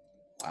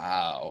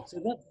 Wow.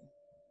 So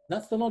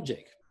that's the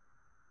logic.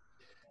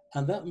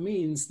 And that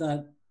means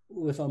that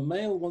if a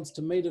male wants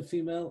to mate a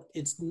female,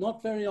 it's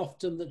not very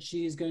often that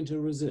she is going to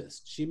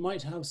resist. She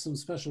might have some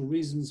special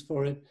reasons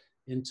for it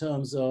in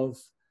terms of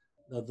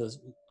the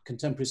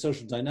contemporary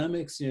social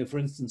dynamics. For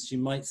instance, she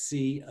might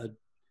see a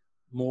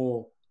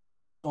more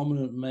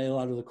dominant male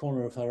out of the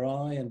corner of her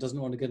eye and doesn't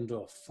want to get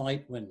into a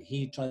fight when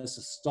he tries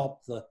to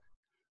stop the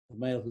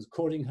male who's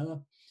courting her.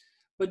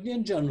 But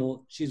in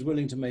general, she's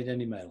willing to mate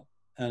any male.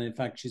 And in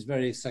fact, she's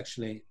very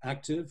sexually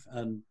active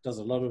and does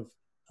a lot of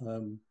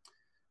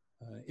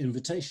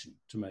invitation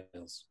to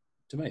males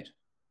to mate.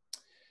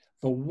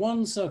 For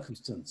one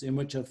circumstance in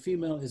which a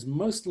female is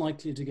most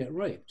likely to get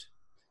raped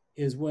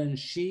is when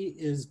she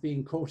is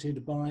being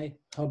courted by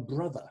her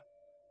brother.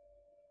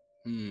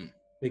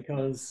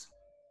 Because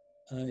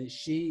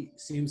she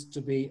seems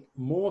to be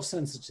more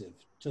sensitive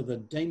to the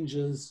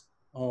dangers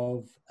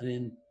of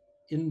an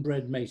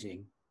inbred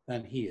mating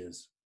than he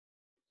is.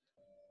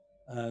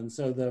 And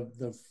so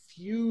the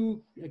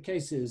few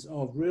cases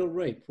of real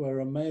rape where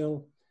a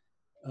male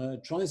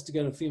tries to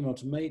get a female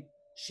to mate,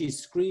 she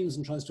screams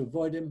and tries to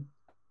avoid him,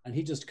 and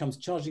he just comes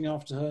charging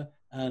after her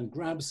and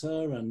grabs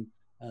her and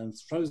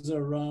throws her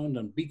around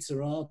and beats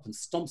her up and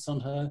stomps on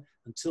her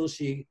until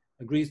she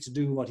agrees to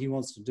do what he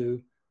wants to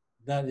do.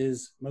 That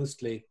is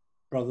mostly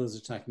brothers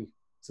attacking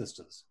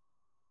sisters.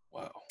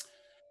 Wow.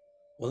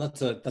 Well,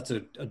 that's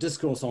a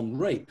discourse on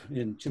rape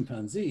in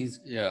chimpanzees.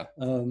 Yeah.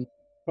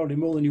 Probably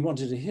more than you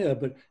wanted to hear,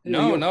 but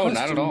no, not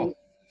at all.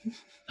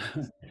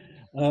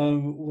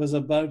 Was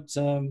about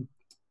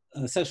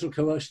sexual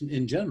coercion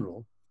in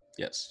general.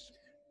 Yes.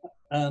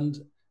 And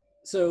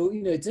so,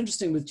 it's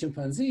interesting with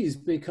chimpanzees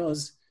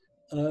because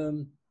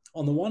on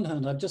the one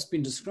hand, I've just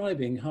been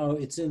describing how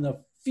it's in the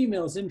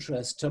female's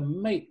interest to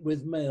mate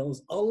with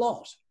males a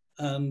lot.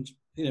 And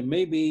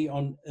maybe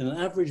on an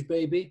average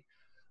baby,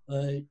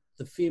 the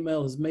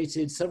female has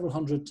mated several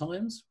hundred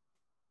times,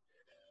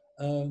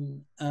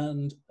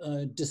 and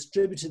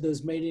distributed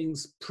those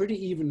matings pretty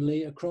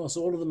evenly across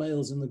all of the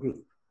males in the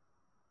group.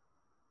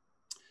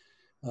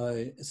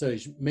 So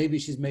maybe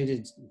she's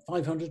mated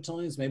 500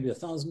 times, maybe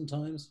 1,000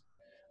 times,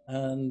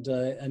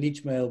 and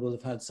each male will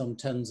have had some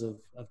tens of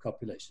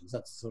copulations,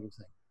 that sort of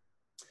thing.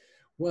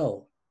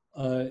 Well,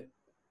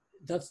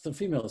 that's the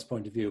female's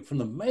point of view. From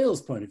the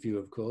male's point of view,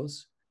 of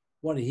course,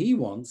 what he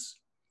wants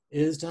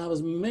is to have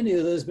as many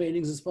of those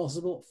matings as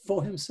possible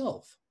for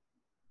himself,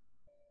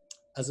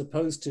 as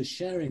opposed to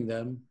sharing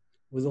them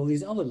with all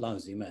these other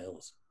lousy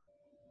males.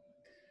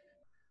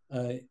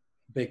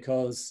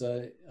 Because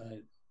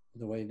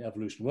the way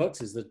evolution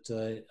works is that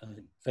it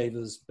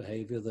favors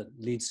behavior that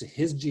leads to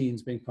his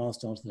genes being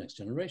passed on to the next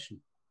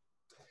generation.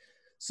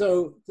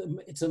 So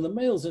it's in the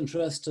male's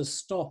interest to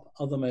stop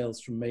other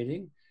males from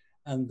mating,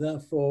 and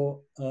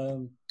therefore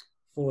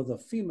for the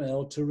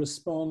female to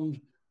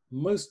respond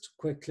most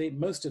quickly,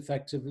 most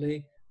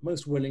effectively,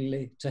 most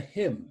willingly to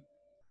him.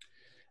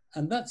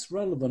 And that's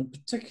relevant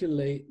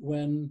particularly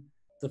when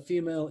the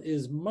female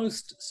is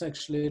most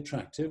sexually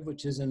attractive,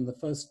 which is in the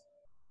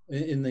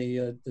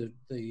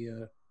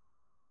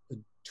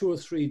 2 or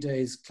 3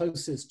 days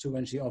closest to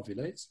when she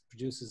ovulates,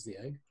 produces the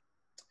egg.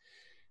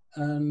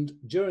 And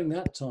during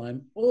that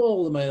time,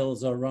 all the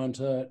males are around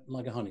her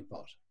like a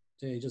honeypot.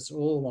 They just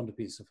all want a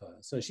piece of her.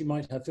 So she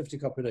might have 50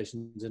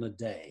 copulations in a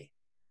day.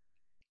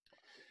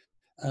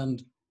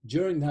 And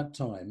during that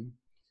time,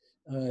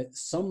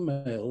 some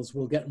males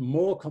will get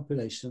more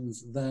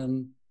copulations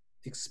than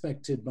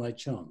expected by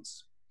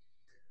chance.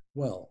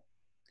 Well,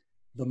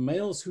 the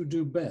males who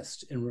do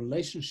best in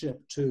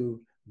relationship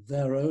to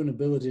their own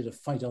ability to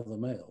fight other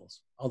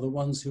males are the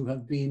ones who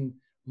have been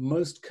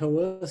most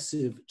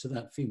coercive to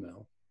that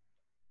female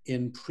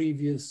in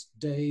previous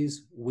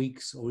days,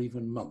 weeks, or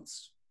even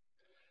months.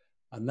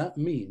 And that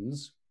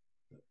means,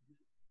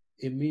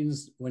 it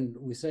means when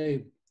we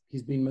say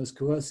he's been most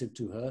coercive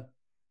to her,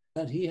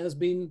 that he has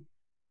been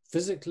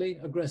physically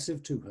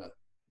aggressive to her,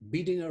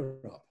 beating her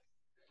up.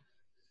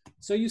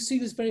 So you see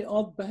this very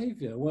odd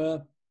behavior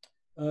where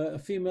a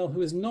female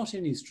who is not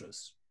in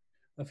estrus,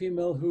 a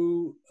female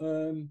who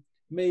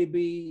may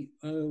be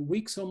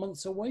weeks or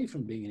months away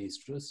from being in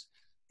estrus,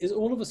 is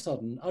all of a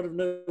sudden, out of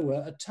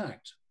nowhere,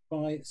 attacked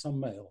by some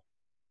male.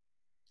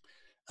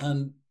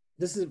 And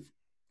this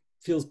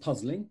feels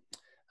puzzling.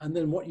 And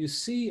then what you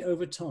see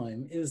over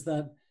time is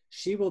that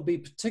she will be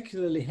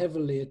particularly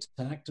heavily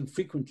attacked and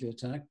frequently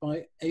attacked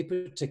by a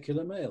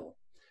particular male.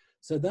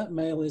 So that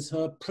male is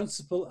her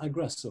principal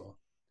aggressor.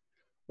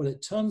 Well,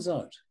 it turns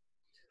out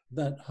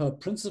that her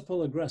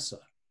principal aggressor,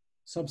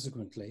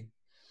 subsequently,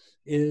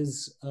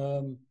 is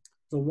the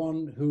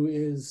one who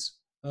is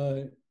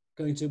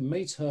going to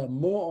mate her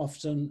more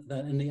often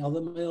than any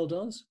other male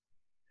does,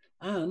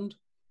 and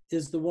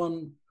is the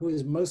one who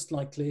is most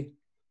likely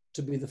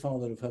to be the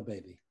father of her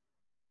baby.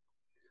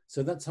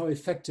 So that's how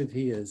effective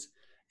he is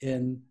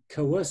in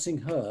coercing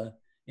her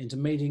into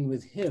mating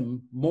with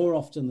him more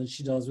often than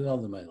she does with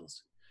other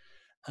males.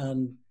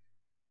 And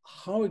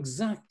how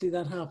exactly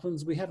that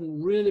happens, we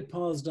haven't really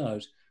parsed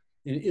out.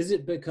 Is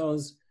it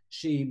because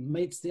she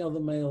mates the other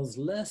males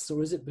less,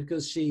 or is it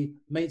because she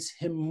mates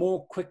him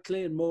more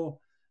quickly and more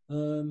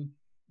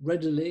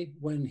readily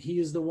when he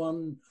is the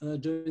one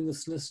doing the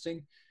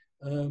soliciting?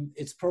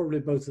 It's probably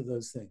both of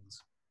those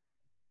things.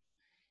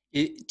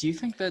 Do you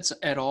think that's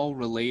at all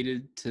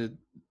related to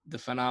the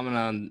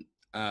phenomenon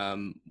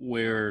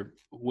where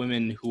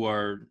women who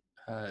are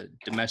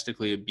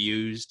domestically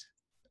abused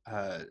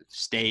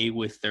stay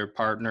with their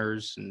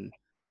partners? And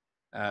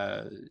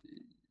I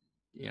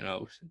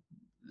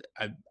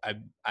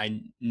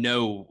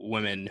know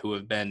women who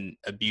have been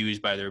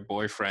abused by their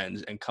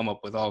boyfriends and come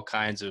up with all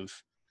kinds of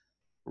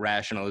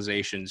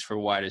rationalizations for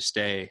why to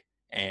stay,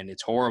 and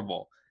it's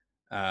horrible.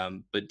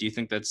 But do you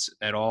think that's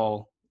at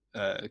all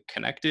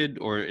connected,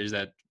 or is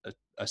that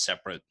a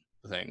separate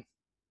thing?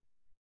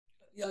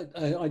 Yeah,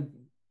 I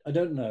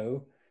don't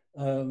know.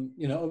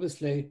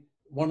 Obviously,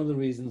 one of the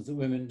reasons that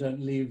women don't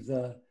leave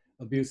their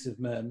abusive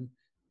men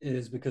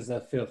is because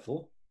they're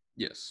fearful.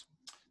 Yes.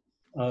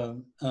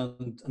 And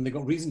they've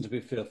got reason to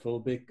be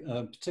fearful,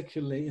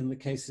 particularly in the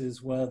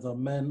cases where the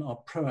men are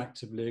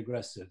proactively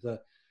aggressive.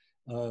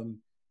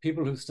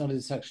 People who've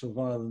studied sexual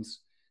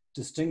violence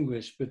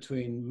distinguish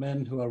between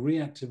men who are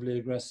reactively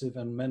aggressive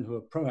and men who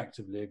are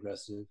proactively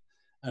aggressive.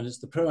 And it's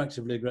the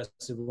proactively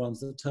aggressive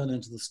ones that turn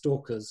into the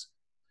stalkers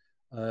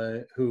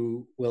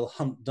who will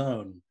hunt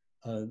down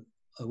a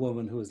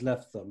woman who has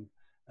left them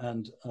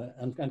and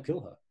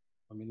kill her.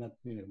 I mean,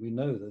 we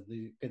know that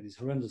they get these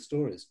horrendous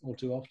stories all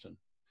too often.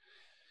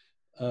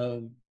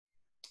 I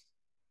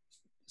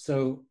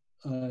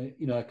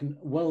can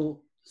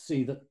well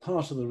see that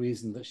part of the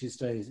reason that she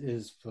stays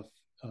is for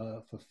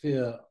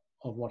fear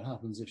of what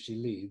happens if she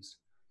leaves.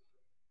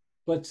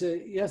 But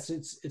yes,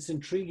 it's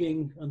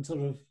intriguing and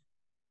sort of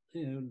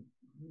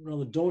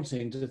rather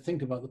daunting to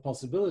think about the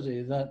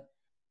possibility that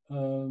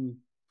um,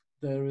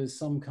 there is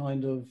some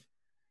kind of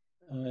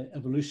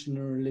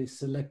evolutionarily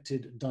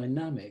selected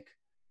dynamic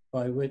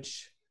by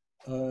which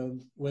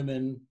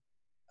women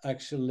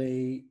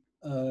actually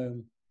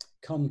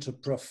come to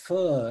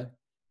prefer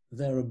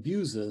their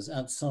abusers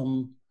at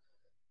some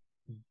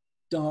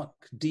dark,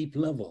 deep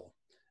level.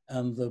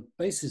 And the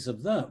basis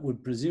of that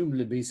would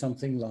presumably be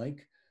something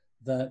like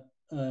that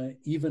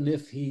even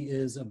if he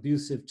is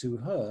abusive to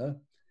her,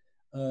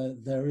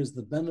 there is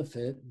the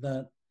benefit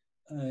that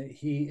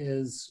he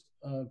is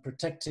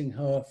protecting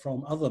her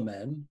from other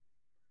men.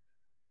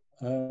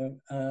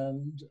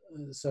 And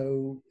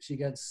so she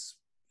gets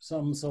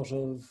some sort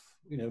of,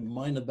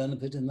 minor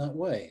benefit in that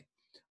way.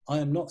 I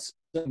am not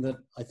saying that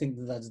I think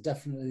that that's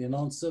definitely an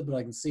answer, but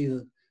I can see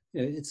that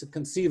it's a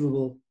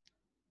conceivable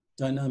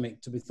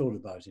dynamic to be thought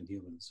about in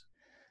humans.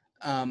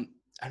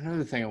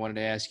 Another thing I wanted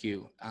to ask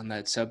you on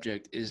that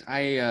subject is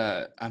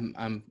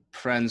I'm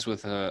friends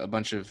with a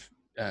bunch of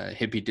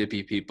hippy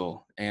dippy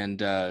people, and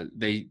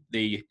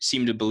they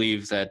seem to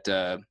believe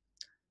that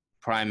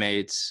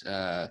primates,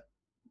 or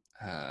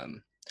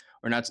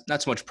not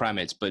so much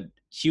primates, but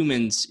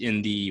humans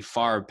in the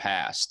far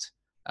past,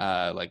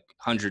 like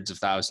hundreds of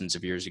thousands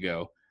of years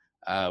ago,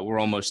 were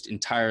almost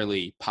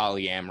entirely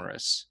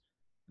polyamorous.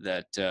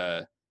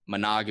 That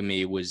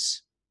monogamy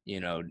was,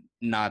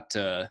 not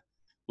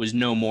was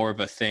no more of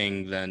a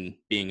thing than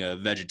being a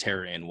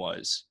vegetarian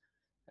was.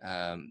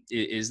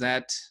 Is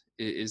that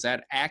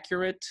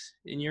accurate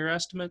in your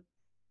estimate?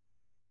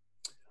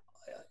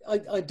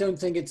 I don't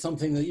think it's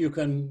something that you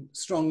can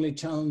strongly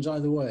challenge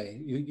either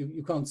way.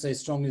 You can't say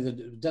strongly that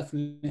it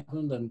definitely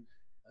happened and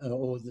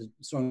or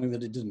strongly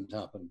that it didn't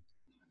happen.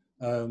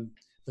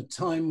 The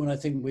time when I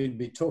think we'd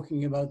be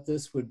talking about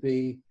this would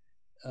be,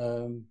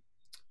 well,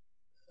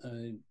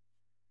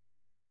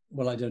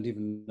 I don't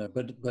even know,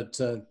 but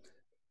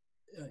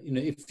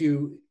if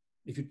you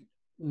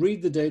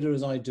read the data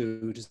as I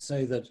do, to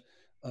say that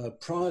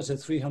prior to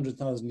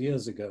 300,000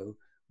 years ago,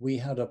 we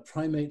had a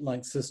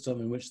primate-like system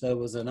in which there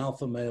was an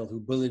alpha male who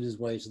bullied his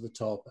way to the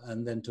top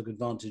and then took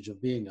advantage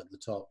of being at the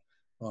top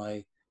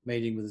by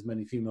mating with as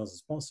many females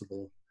as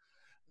possible.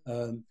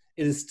 It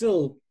is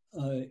still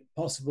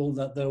possible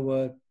that there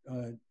were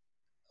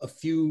a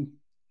few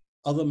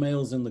other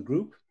males in the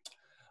group,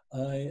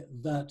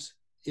 that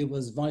it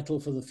was vital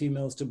for the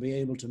females to be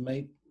able to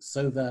mate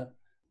so that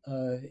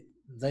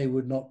they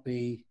would not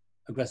be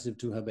aggressive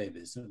to her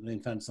babies,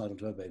 infanticidal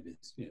to her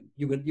babies.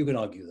 You could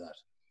argue that.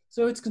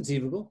 So it's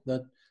conceivable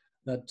that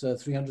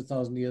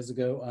 300,000 years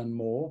ago and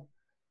more,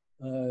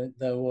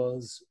 there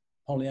was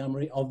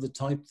polyamory of the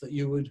type that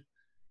you would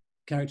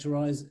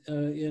characterize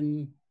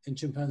in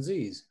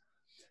chimpanzees.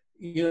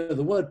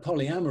 The word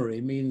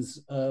polyamory means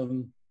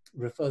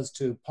refers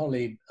to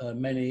poly,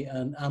 many,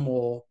 and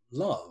amor,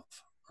 love,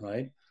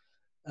 right?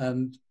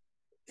 And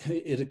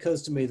it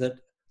occurs to me that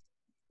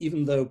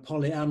even though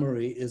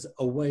polyamory is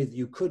a way that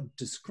you could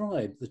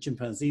describe the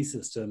chimpanzee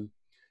system,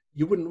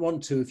 you wouldn't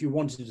want to if you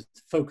wanted to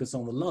focus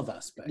on the love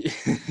aspect.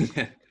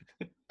 Yeah.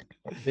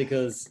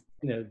 Because,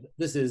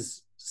 this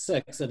is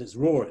sex at its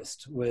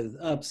rawest with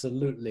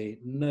absolutely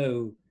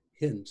no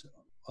hint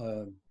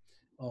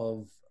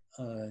of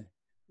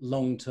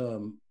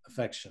long-term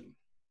affection.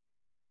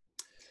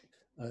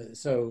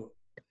 So,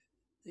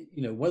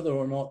 whether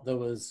or not there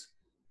was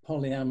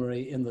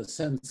polyamory in the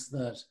sense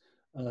that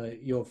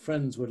your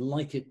friends would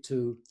like it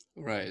to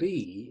Right.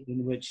 be,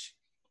 in which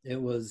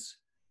it was,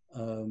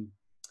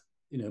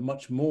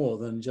 much more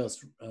than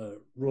just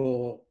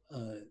raw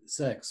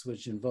sex,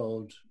 which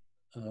involved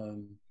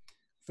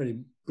very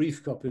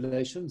brief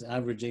copulations,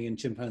 averaging in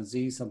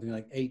chimpanzees something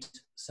like 8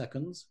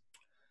 seconds.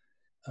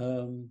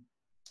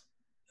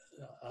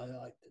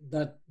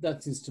 That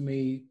seems to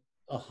me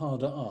a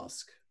harder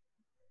ask.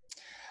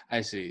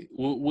 I see.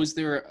 Was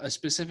there a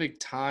specific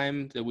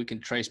time that we can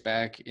trace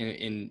back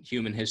in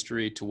human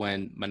history to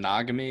when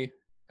monogamy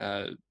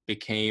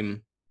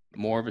became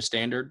more of a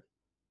standard?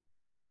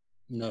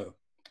 No,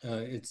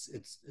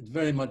 it's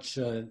very much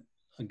a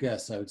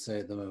guess, I would say,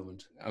 at the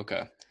moment.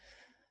 Okay.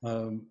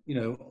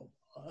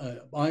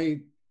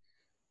 I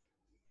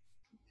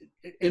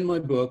in my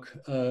book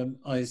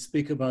I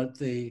speak about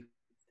the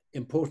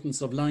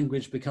importance of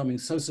language becoming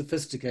so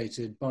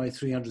sophisticated by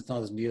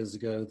 300,000 years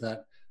ago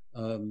that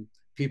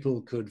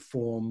people could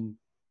form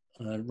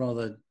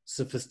rather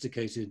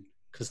sophisticated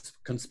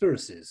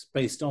conspiracies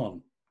based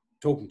on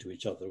talking to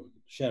each other,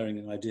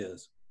 sharing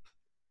ideas.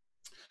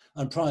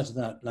 And prior to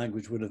that,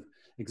 language would have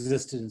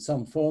existed in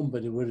some form,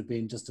 but it would have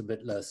been just a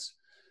bit less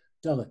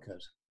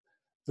delicate.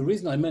 The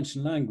reason I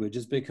mention language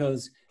is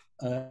because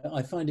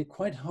I find it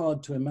quite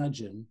hard to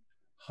imagine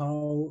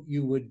how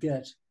you would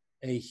get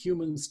a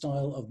human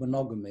style of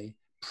monogamy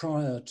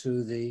prior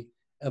to the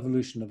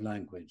evolution of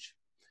language.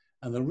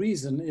 And the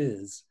reason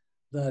is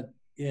that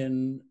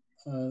in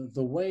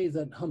the way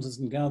that hunters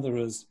and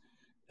gatherers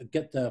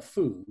get their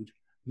food,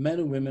 men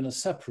and women are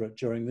separate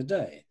during the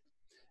day.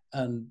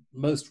 And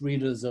most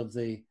readers of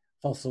the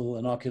fossil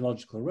and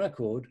archaeological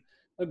record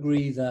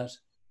agree that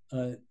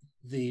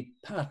the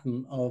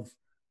pattern of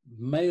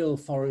male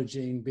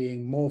foraging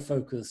being more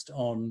focused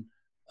on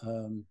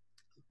um,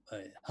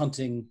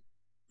 hunting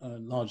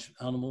large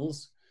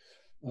animals,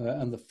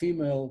 and the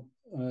female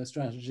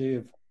strategy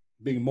of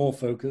being more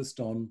focused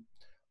on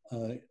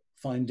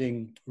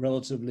finding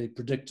relatively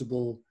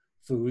predictable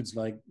foods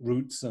like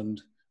roots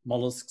and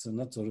mollusks and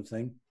that sort of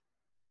thing.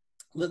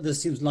 There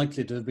seems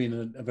likely to have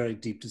been a very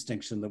deep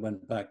distinction that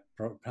went back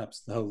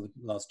perhaps the whole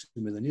last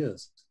 2 million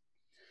years.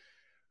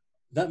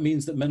 That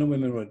means that men and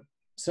women were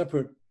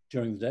separate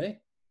during the day,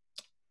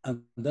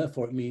 and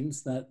therefore it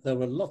means that there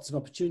were lots of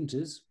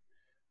opportunities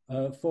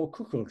for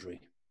cuckoldry,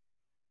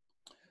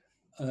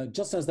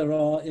 just as there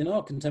are in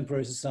our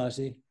contemporary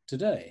society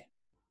today.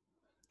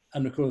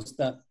 And of course,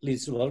 that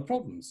leads to a lot of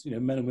problems. You know,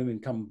 men and women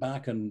come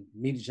back and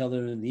meet each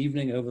other in the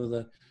evening over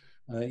the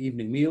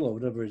evening meal or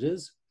whatever it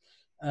is.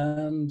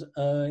 And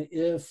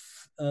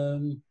if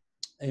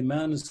a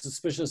man is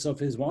suspicious of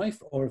his wife,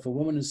 or if a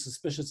woman is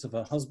suspicious of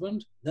her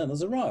husband, then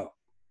there's a row.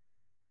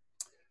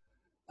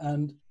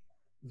 And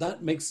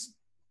that makes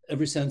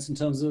every sense in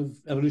terms of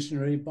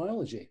evolutionary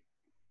biology.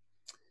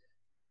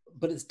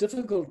 But it's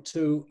difficult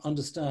to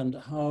understand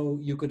how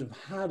you could have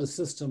had a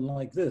system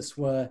like this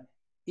where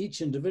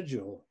each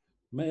individual,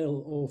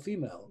 male or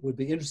female, would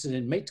be interested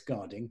in mate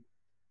guarding,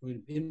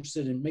 would be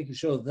interested in making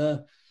sure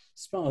their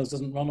spouse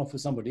doesn't run off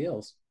with somebody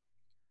else,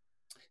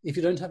 if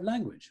you don't have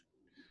language.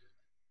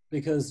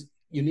 Because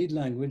you need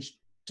language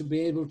to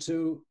be able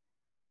to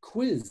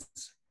quiz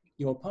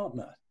your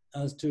partner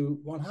as to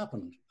what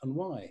happened and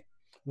why.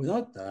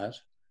 Without that,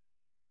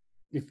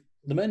 if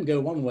the men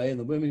go one way and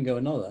the women go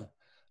another,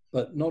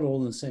 but not all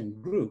in the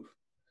same group,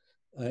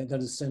 that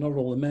is to say, not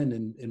all the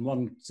men in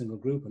one single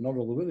group and not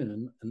all the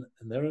women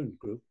in their own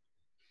group,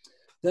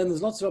 then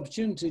there's lots of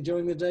opportunity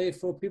during the day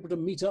for people to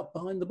meet up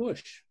behind the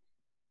bush.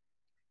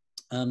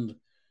 And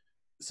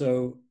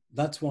so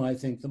that's why I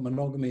think that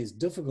monogamy is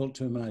difficult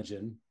to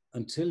imagine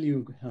until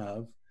you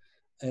have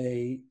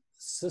a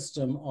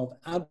system of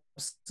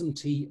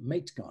absentee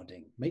mate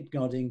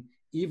guarding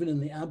even in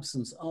the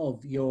absence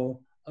of your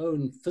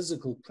own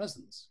physical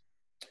presence,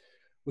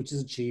 which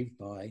is achieved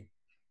by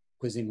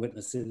quizzing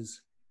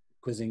witnesses,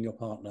 quizzing your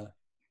partner,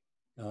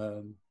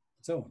 and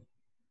so on.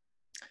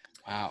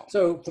 Wow.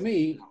 So for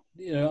me,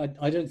 you know,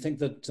 I don't think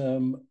that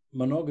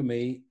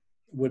monogamy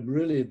would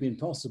really have been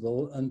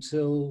possible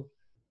until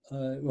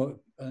the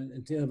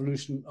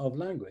evolution of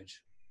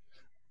language,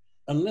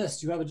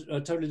 unless you have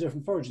a totally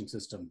different foraging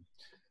system.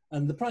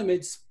 And the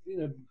primates, you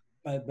know,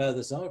 bear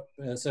this out.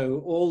 So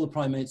all the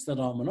primates that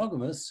are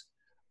monogamous,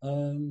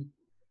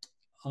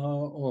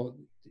 or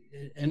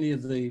any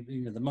of the,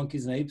 you know, the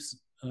monkeys and apes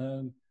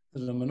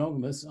that are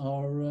monogamous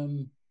are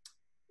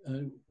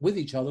with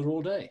each other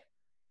all day.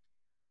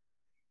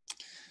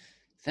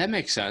 That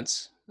makes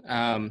sense.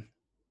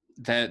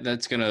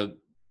 That's gonna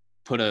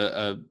put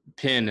a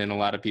pin in a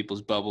lot of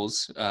people's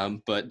bubbles,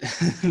 but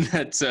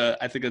that's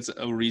I think that's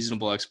a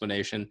reasonable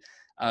explanation.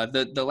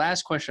 The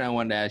last question I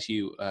wanted to ask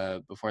you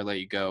before I let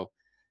you go,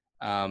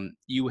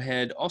 you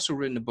had also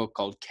written a book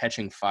called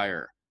Catching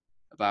Fire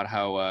about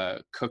how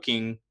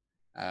cooking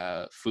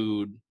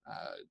food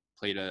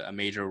played a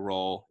major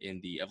role in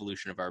the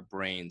evolution of our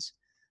brains.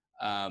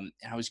 And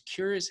I was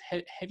curious,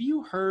 have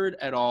you heard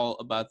at all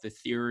about the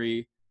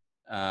theory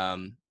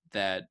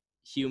that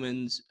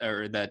humans,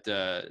 or that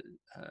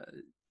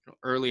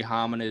early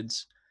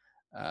hominids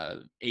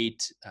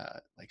ate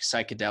like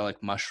psychedelic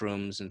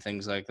mushrooms and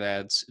things like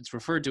that? It's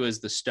referred to as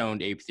the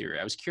stoned ape theory.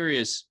 I was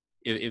curious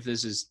if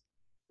this is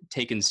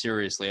taken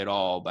seriously at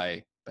all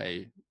by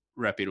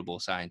reputable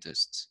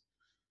scientists.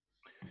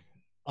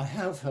 I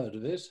have heard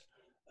of it.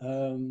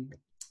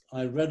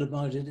 I read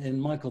about it in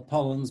Michael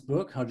Pollan's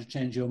book, How to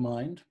Change Your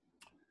Mind.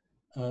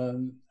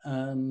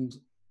 And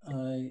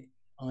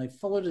I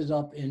followed it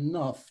up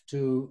enough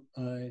to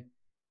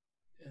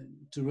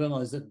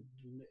realize that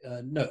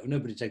no,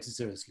 nobody takes it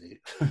seriously,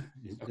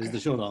 is the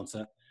short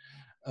answer.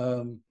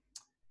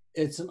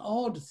 It's an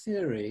odd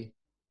theory,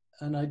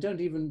 and I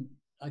can't even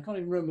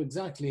remember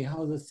exactly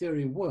how the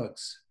theory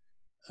works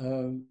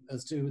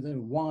as to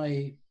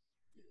why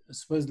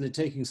supposedly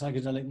taking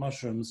psychedelic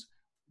mushrooms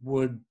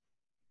would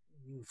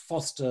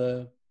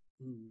foster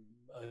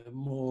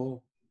more,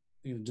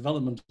 you know,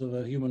 development of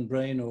a human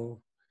brain or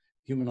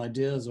human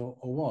ideas or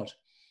what.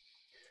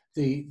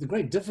 The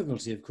great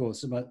difficulty, of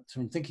course,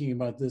 from thinking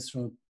about this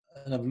from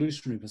an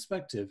evolutionary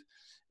perspective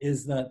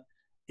is that,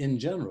 in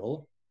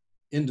general,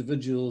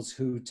 individuals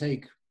who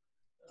take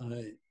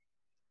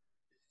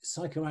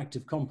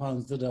psychoactive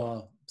compounds that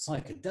are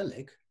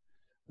psychedelic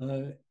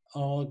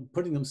are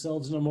putting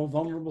themselves in a more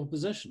vulnerable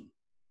position.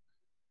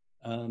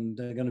 And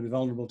they're going to be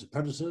vulnerable to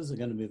predators, they're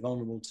going to be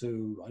vulnerable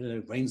to, I don't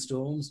know,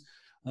 rainstorms,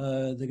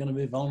 they're going to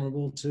be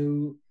vulnerable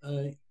to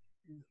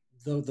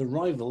the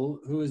rival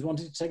who is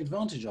wanting to take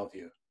advantage of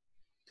you.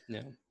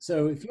 Yeah.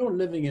 So if you're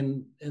living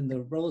in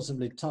the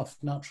relatively tough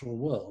natural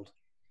world,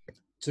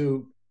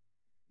 to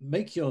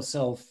make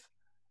yourself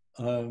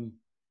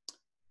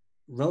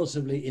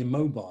relatively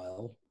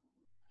immobile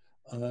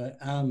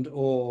and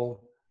or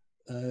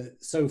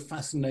so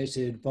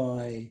fascinated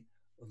by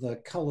the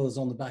colors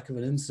on the back of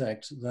an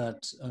insect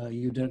that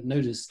you don't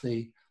notice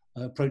the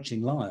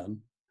approaching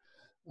lion,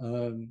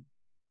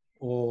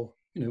 or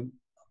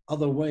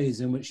other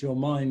ways in which your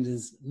mind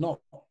is not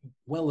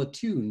well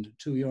attuned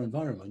to your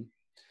environment,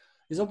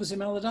 is obviously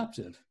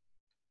maladaptive.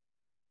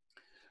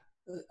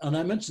 And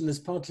I mention this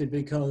partly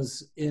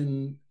because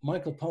in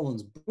Michael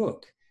Pollan's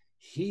book,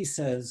 he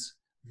says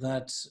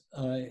that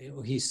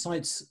he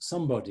cites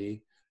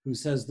somebody who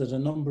says that a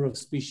number of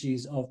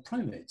species of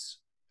primates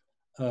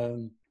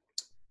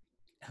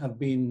have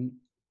been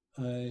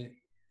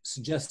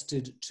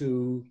suggested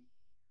to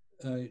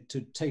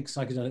take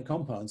psychedelic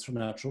compounds from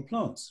natural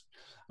plants.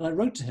 And I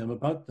wrote to him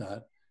about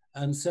that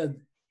and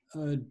said,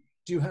 do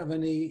you have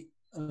any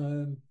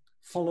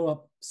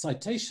follow-up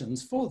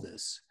citations for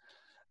this?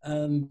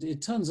 And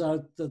it turns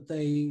out that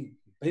they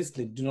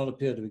basically do not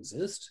appear to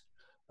exist.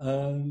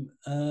 It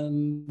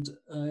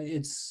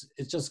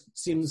just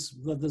seems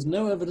that there's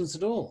no evidence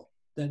at all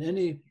that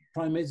any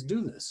primates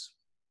do this.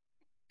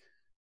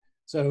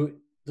 So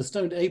the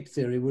stoned ape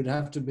theory would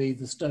have to be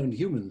the stoned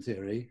human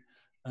theory,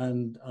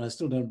 and I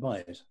still don't buy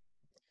it.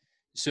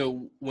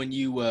 So when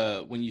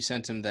you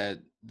sent him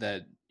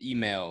that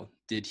email,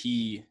 did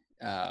he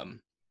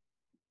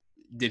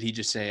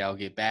just say, "I'll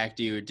get back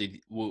to you,"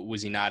 or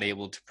was he not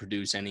able to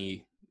produce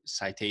any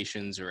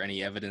citations or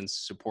any evidence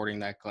supporting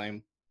that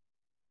claim?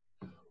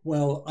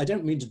 Well, I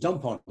don't mean to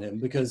dump on him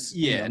because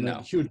I'm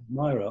a huge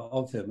admirer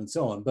of him and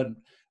so on, but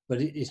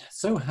it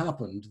so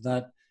happened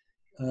that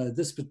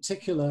this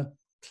particular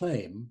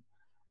claim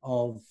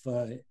of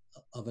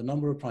a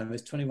number of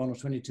primates, 21 or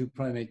 22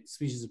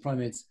 species of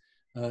primates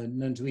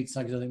known to eat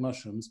psychedelic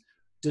mushrooms,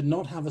 did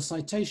not have a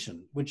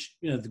citation, which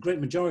the great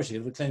majority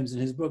of the claims in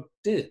his book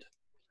did.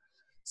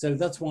 So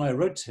that's why I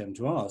wrote to him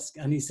to ask,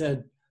 and he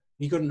said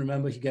he couldn't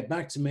remember. He'd get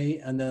back to me,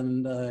 and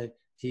then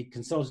he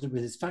consulted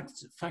with his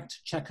fact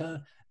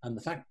checker, and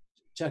the fact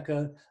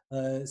checker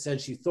said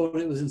she thought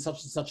it was in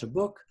such and such a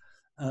book,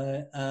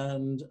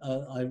 and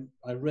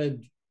I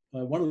read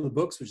one of the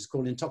books, which is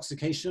called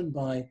Intoxication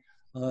by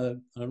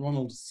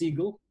Ronald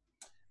Siegel,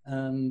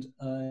 and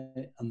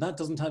that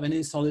doesn't have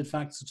any solid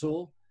facts at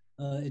all.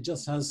 It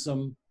just has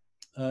some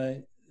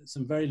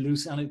very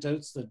loose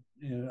anecdotes that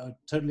are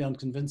totally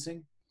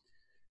unconvincing.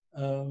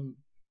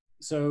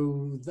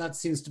 So that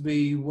seems to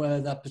be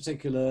where that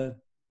particular,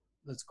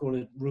 let's call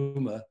it,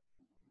 rumor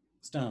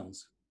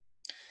stands.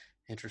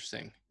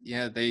 Interesting.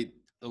 Yeah, a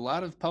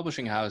lot of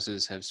publishing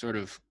houses have sort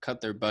of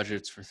cut their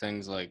budgets for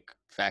things like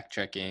fact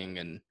checking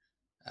and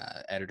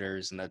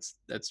editors, and that's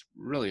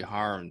really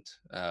harmed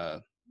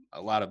a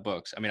lot of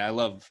books. I mean, I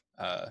love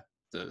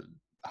the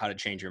How to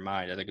Change Your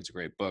Mind. I think it's a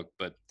great book,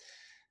 but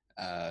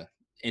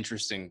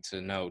interesting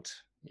to note,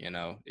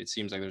 it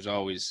seems like there's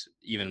always,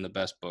 even in the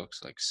best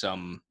books, like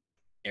some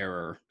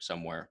error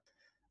somewhere.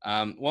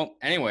 Well,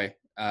 anyway,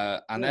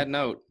 on that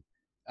note,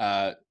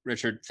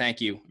 Richard,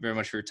 thank you very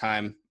much for your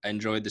time. I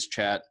enjoyed this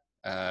chat.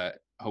 I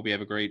hope you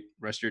have a great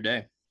rest of your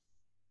day.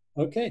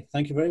 Okay,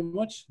 thank you very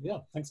much. Yeah,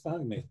 thanks for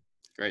having me.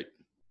 Great.